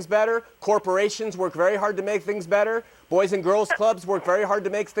make things better. Corporations work very hard to make things better. Boys and girls clubs work very hard to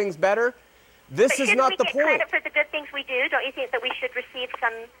make things better. This is not the point. Shouldn't we get credit for the good things we do? Don't you think that we should receive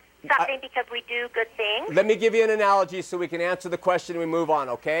something because we do good things? Let me give you an analogy so we can answer the question and we move on,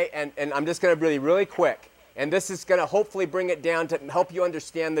 okay? And I'm just going to really quick. And this is going to hopefully bring it down to help you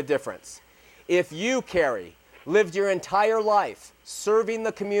understand the difference. If you, Carrie, lived your entire life serving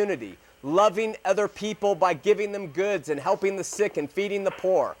the community, loving other people by giving them goods and helping the sick and feeding the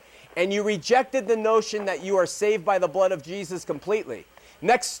poor, and you rejected the notion that you are saved by the blood of Jesus completely,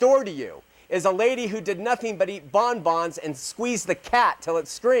 next door to you is a lady who did nothing but eat bonbons and squeeze the cat till it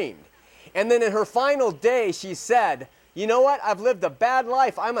screamed. And then in her final day, she said, you know what? I've lived a bad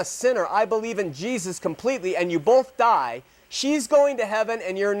life. I'm a sinner. I believe in Jesus completely. And you both die. She's going to heaven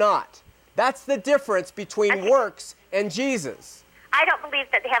and you're not. That's the difference between works and Jesus. I don't believe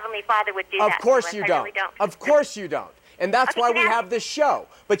that the Heavenly Father would do that. Of course you don't. I really don't. Of course you don't. And that's why we have this show.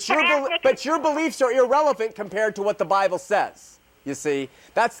 But your beliefs are irrelevant compared to what the Bible says. You see,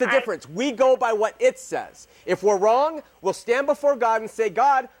 that's the difference. We go by what it says. If we're wrong, we'll stand before God and say,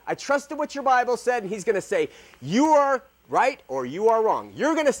 God, I trusted what your Bible said. And he's going to say, you are right or you are wrong.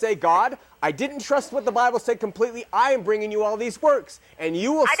 You're going to say, God, I didn't trust what the Bible said completely. I am bringing you all these works. And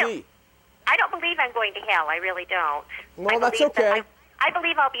you will see. I don't believe I'm going to hell. I really don't. Well, that's okay. I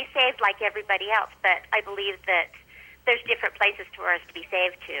believe I'll be saved like everybody else, but I believe that there's different places for us to be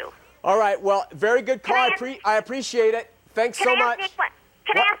saved to. All right. Well, very good call. I appreciate it. Thanks so much.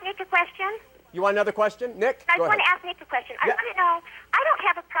 Can I ask Nick a question? You want another question? Nick, I want to ask Nick a question. I want to know, I don't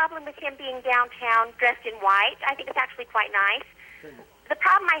have a problem with him being downtown dressed in white. I think it's actually quite nice. The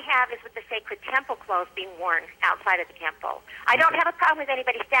problem I have is with the sacred temple clothes being worn outside of the temple. I don't have a problem with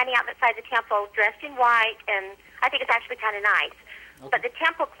anybody standing outside the temple dressed in white, and I think it's actually kind of nice. But the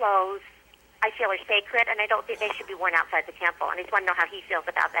temple clothes, I feel, are sacred, and I don't think they should be worn outside the temple. And I just want to know how he feels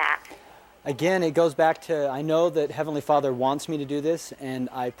about that. Again, it goes back to, I know that Heavenly Father wants me to do this, and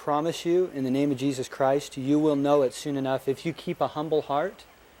I promise you, in the name of Jesus Christ, you will know it soon enough if you keep a humble heart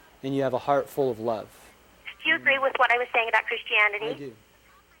and you have a heart full of love. Do you agree with what I was saying about Christianity? I do.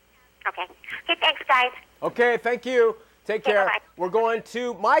 Okay. Okay, thanks, guys. Okay, thank you. Take care. Bye-bye. We're going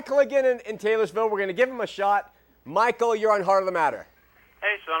to Michael again in Taylorsville. We're going to give him a shot. Michael, you're on Heart of the Matter.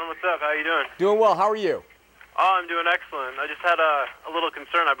 Hey, Sean, what's up? How you doing? Doing well. How are you? Oh, I'm doing excellent. I just had a little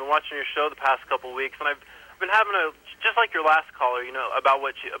concern. I've been watching your show the past couple of weeks, and I've been having just like your last caller, about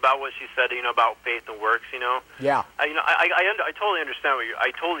what she said, about faith and works, Yeah. I totally understand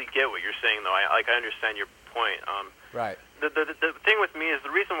I totally get what you're saying, though. I understand your point. Right. The thing with me is the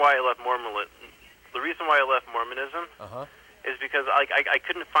reason why I left the reason why I left Mormonism is because I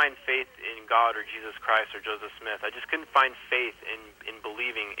couldn't find faith in God or Jesus Christ or Joseph Smith. I just couldn't find faith in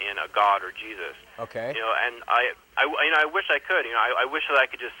believing in a God or Jesus. Okay. You know, and I wish I could. You know, I wish that I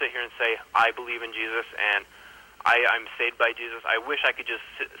could just sit here and say I believe in Jesus and I'm saved by Jesus. I wish I could just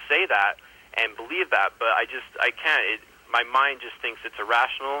say that and believe that, but I can't. My mind just thinks it's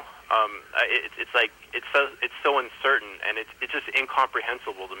irrational. It's so uncertain, and it's just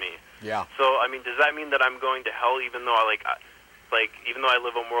incomprehensible to me. Yeah. So I mean, does that mean that I'm going to hell, even though even though I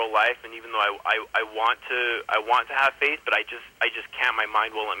live a moral life, and even though I want to have faith, but I just can't. My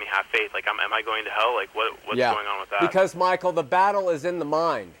mind won't let me have faith. Like, am I going to hell? Like, what's going on with that? Because, Michael, the battle is in the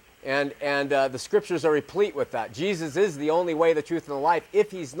mind. And the scriptures are replete with that. Jesus is the only way, the truth, and the life.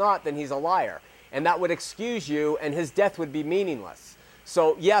 If he's not, then he's a liar. And that would excuse you, and his death would be meaningless.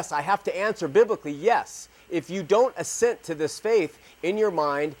 So, yes, I have to answer biblically, yes. If you don't assent to this faith in your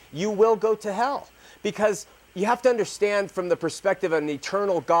mind, you will go to hell. Because you have to understand from the perspective of an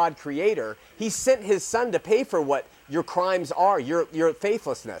eternal God creator, he sent his son to pay for what your crimes are, your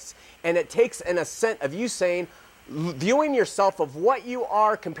faithlessness. And it takes an assent of you saying, viewing yourself of what you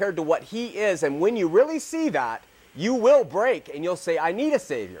are compared to what he is, and when you really see that, you will break and you'll say, I need a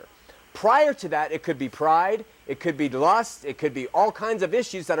Savior. Prior to that, it could be pride, it could be lust, it could be all kinds of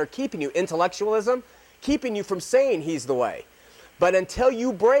issues that are keeping you, intellectualism, keeping you from saying he's the way. But until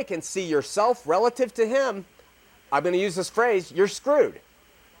you break and see yourself relative to him, I'm going to use this phrase, you're screwed.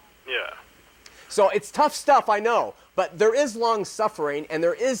 Yeah. So it's tough stuff, I know, but there is long suffering, and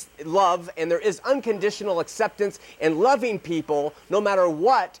there is love, and there is unconditional acceptance and loving people no matter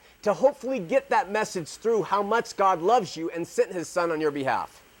what, to hopefully get that message through how much God loves you and sent his son on your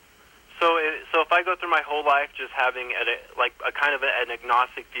behalf. So if I go through my whole life just having a kind of an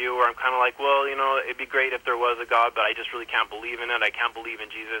agnostic view, where I'm kind of like, well, you know, it'd be great if there was a God, but I just really can't believe in it. I can't believe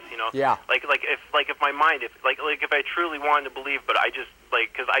in Jesus, you know. Yeah. Like if my mind, if I truly wanted to believe, but I just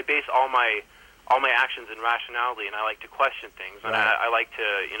because I base all my actions in rationality, and I like to question things, and Right. I like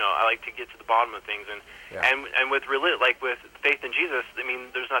to get to the bottom of things, and with with faith in Jesus, I mean,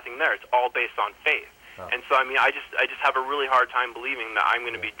 there's nothing there. It's all based on faith. Oh. And so, I mean, I just have a really hard time believing that I'm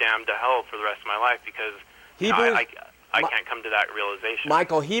going to be damned to hell for the rest of my life because I can't come to that realization.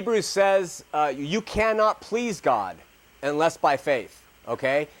 Michael, Hebrews says you cannot please God unless by faith,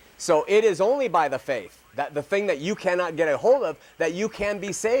 okay? So it is only by the faith, that the thing that you cannot get a hold of, that you can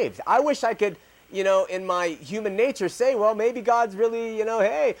be saved. I wish I could, you know, in my human nature say, well, maybe God's really, you know,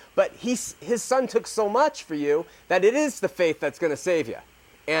 hey, but his son took so much for you that it is the faith that's going to save you.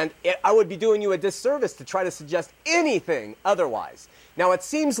 And I would be doing you a disservice to try to suggest anything otherwise. Now, it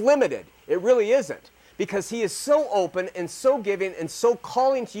seems limited. It really isn't. Because he is so open and so giving and so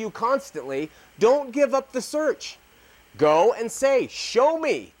calling to you constantly. Don't give up the search. Go and say, show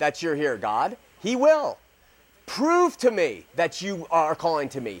me that you're here, God. He will. Prove to me that you are calling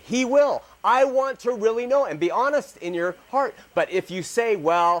to me. He will. I want to really know, and be honest in your heart. But if you say,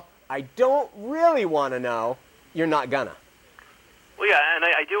 well, I don't really want to know, you're not gonna. Well, yeah, and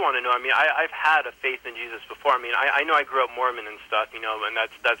I do want to know. I mean, I've had a faith in Jesus before. I mean, I know I grew up Mormon and stuff, you know, and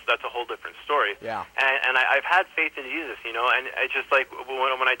that's a whole different story. Yeah. And I've had faith in Jesus, you know, and it's just like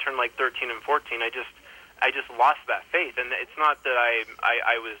when I turned like 13 and 14, I just lost that faith. And it's not that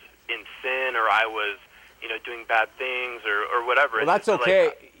I was in sin or I was, you know, doing bad things or whatever. Well, that's okay.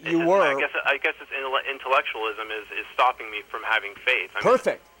 Like, you were. I guess it's intellectualism is stopping me from having faith.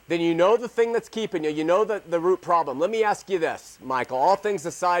 Perfect. Then you know the thing that's keeping you. You know the root problem. Let me ask you this, Michael. All things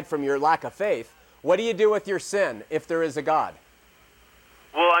aside from your lack of faith, what do you do with your sin if there is a God?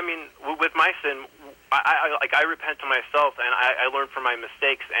 Well, I mean, with my sin, I repent to myself, and I learn from my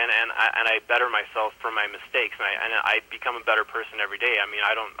mistakes, and I better myself from my mistakes, and I become a better person every day. I mean,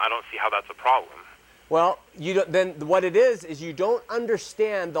 I don't see how that's a problem. Well, then what it is you don't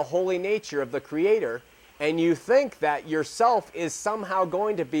understand the holy nature of the Creator, and you think that yourself is somehow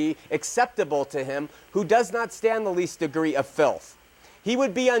going to be acceptable to him, who does not stand the least degree of filth. He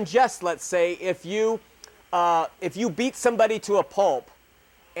would be unjust, let's say, if you beat somebody to a pulp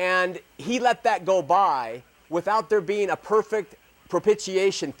and he let that go by without there being a perfect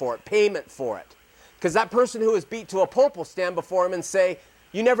propitiation for it, payment for it. Because that person who is beat to a pulp will stand before him and say,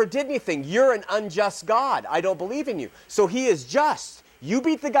 you never did anything. You're an unjust God. I don't believe in you. So he is just. You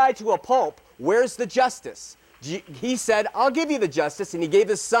beat the guy to a pulp. Where's the justice? He said, I'll give you the justice, and he gave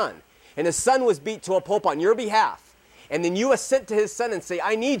his son. And his son was beat to a pulp on your behalf. And then you assent to his son and say,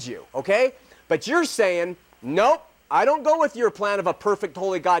 I need you, okay? But you're saying, nope, I don't go with your plan of a perfect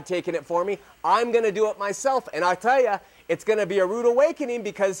holy God taking it for me. I'm going to do it myself. And I tell you, it's going to be a rude awakening,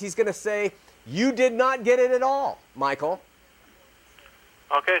 because he's going to say, you did not get it at all, Michael.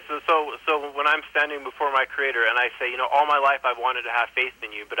 Okay, so when I'm standing before my Creator and I say, all my life I've wanted to have faith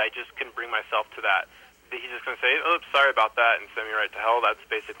in you, but I just couldn't bring myself to that, he's just going to say, "Oh, sorry about that," and send me right to hell. That's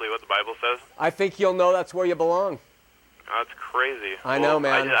basically what the Bible says. I think you'll know that's where you belong. That's crazy. I know,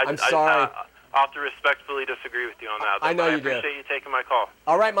 man. I'm sorry. I'll have to respectfully disagree with you on that. I know you do. I appreciate you taking my call.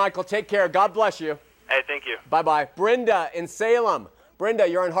 All right, Michael, take care. God bless you. Hey, thank you. Bye-bye. Brenda in Salem. Brenda,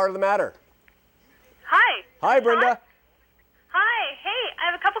 you're on Heart of the Matter. Hi. Hi, Brenda. Hi. Hey,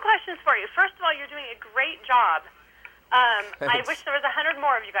 I have a couple questions for you. First of all, you're doing a great job. I wish there was 100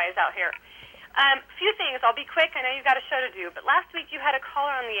 more of you guys out here. Few things. I'll be quick. I know you've got a show to do. But last week you had a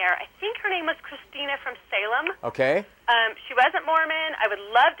caller on the air. I think her name was Christina from Salem. Okay. She wasn't Mormon. I would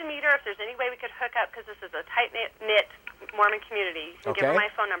love to meet her if there's any way we could hook up, because this is a tight-knit Mormon community. You can give her my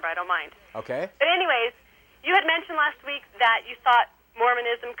phone number. I don't mind. Okay. But anyways, you had mentioned last week that you thought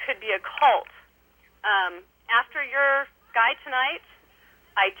Mormonism could be a cult. After your guide tonight,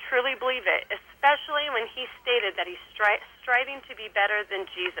 I truly believe it, especially when he stated that he's striving to be better than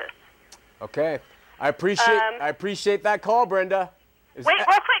Jesus. Okay. I appreciate that call, Brenda. Wait,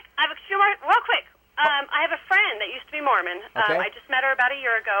 real quick. I have a few more. Real quick. I have a friend that used to be Mormon. Okay. I just met her about a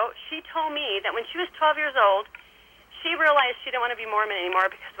year ago. She told me that when she was 12 years old, she realized she didn't want to be Mormon anymore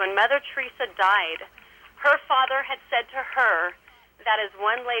because when Mother Teresa died, her father had said to her, "That is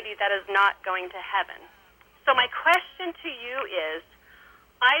one lady that is not going to heaven." So my question to you is,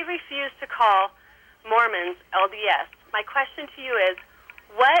 I refuse to call Mormons LDS. My question to you is,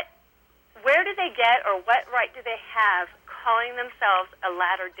 where do they get, or what right do they have calling themselves a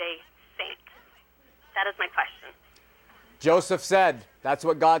Latter-day Saint? That is my question. Joseph said that's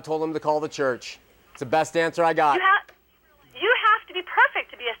what God told him to call the church. It's the best answer I got. You have to be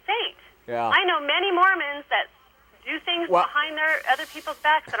perfect to be a saint. Yeah. I know many Mormons that do things behind their other people's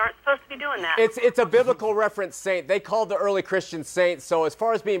backs that aren't supposed to be doing that. It's a biblical reference saint. They called the early Christians saints. So as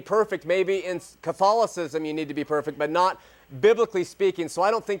far as being perfect, maybe in Catholicism you need to be perfect, but not biblically speaking. So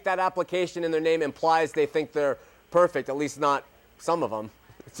I don't think that application in their name implies they think they're perfect, at least not some of them.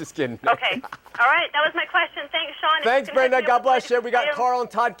 Just kidding. Okay. All right. That was my question. Thanks, Sean. Thanks, Brenda. God bless you. We got Carl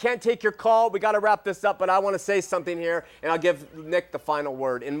and Todd. Can't take your call. We got to wrap this up, but I want to say something here, and I'll give Nick the final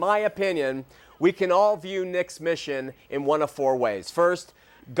word. In my opinion, we can all view Nick's mission in one of four ways. First,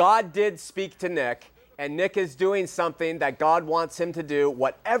 God did speak to Nick, and Nick is doing something that God wants him to do,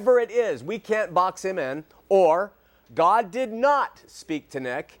 whatever it is. We can't box him in. Or God did not speak to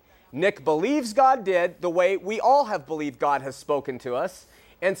Nick. Nick believes God did the way we all have believed God has spoken to us.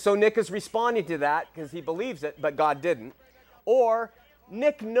 And so Nick is responding to that because he believes it, but God didn't. Or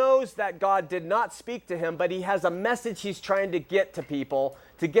Nick knows that God did not speak to him, but he has a message he's trying to get to people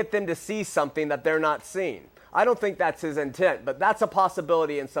to get them to see something that they're not seeing. I don't think that's his intent, but that's a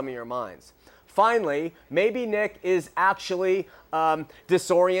possibility in some of your minds. Finally, maybe Nick is actually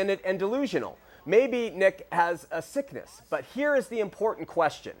disoriented and delusional. Maybe Nick has a sickness, but here is the important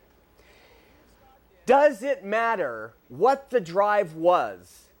question. Does it matter what the drive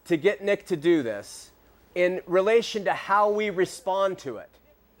was to get Nick to do this in relation to how we respond to it?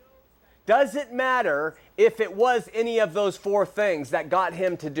 Does it matter if it was any of those four things that got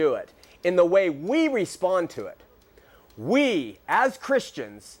him to do it in the way we respond to it? We, as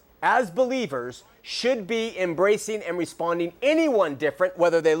Christians, as believers, should be embracing and responding anyone different,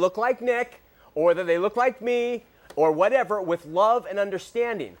 whether they look like Nick or whether they look like me or whatever, with love and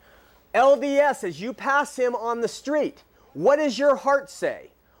understanding. LDS, as you pass him on the street, what does your heart say?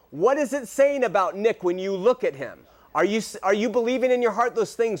 What is it saying about Nick when you look at him? Are you believing in your heart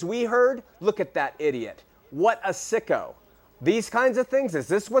those things we heard? Look at that idiot. What a sicko. These kinds of things, is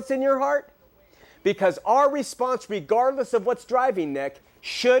this what's in your heart? Because our response, regardless of what's driving Nick,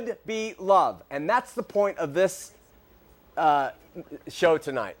 should be love. And that's the point of this show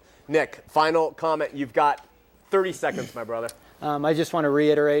tonight. Nick, final comment. You've got 30 seconds, my brother. I just want to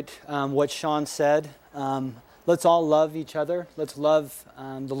reiterate what Sean said. Let's all love each other. Let's love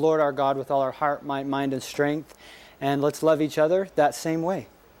the Lord our God with all our heart, might, mind, and strength. And let's love each other that same way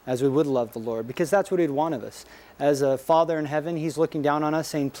as we would love the Lord, because that's what He'd want of us. As a Father in heaven, He's looking down on us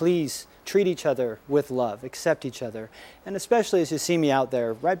saying, please treat each other with love, accept each other. And especially as you see me out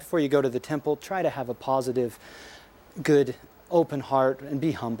there, right before you go to the temple, try to have a positive, good, open heart and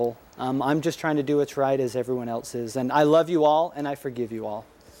be humble. I'm just trying to do what's right as everyone else is. And I love you all, and I forgive you all.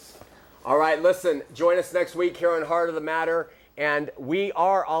 All right, listen, join us next week here on Heart of the Matter. And we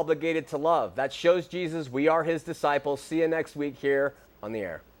are obligated to love. That shows Jesus. We are His disciples. See you next week here on the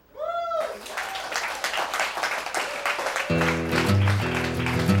air.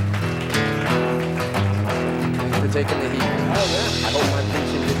 For taking the heat. Oh, yeah. I hope my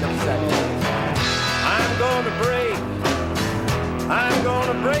preaching didn't upset you. I'm going to break. I'm going to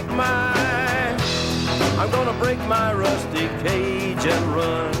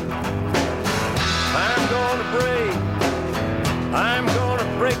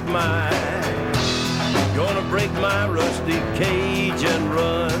gonna break my rusty cage and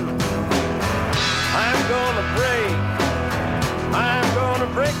run. I'm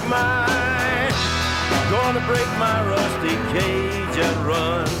gonna break my rusty cage and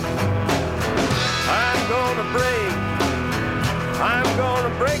run. I'm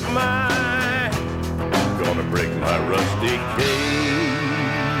gonna break my rusty cage.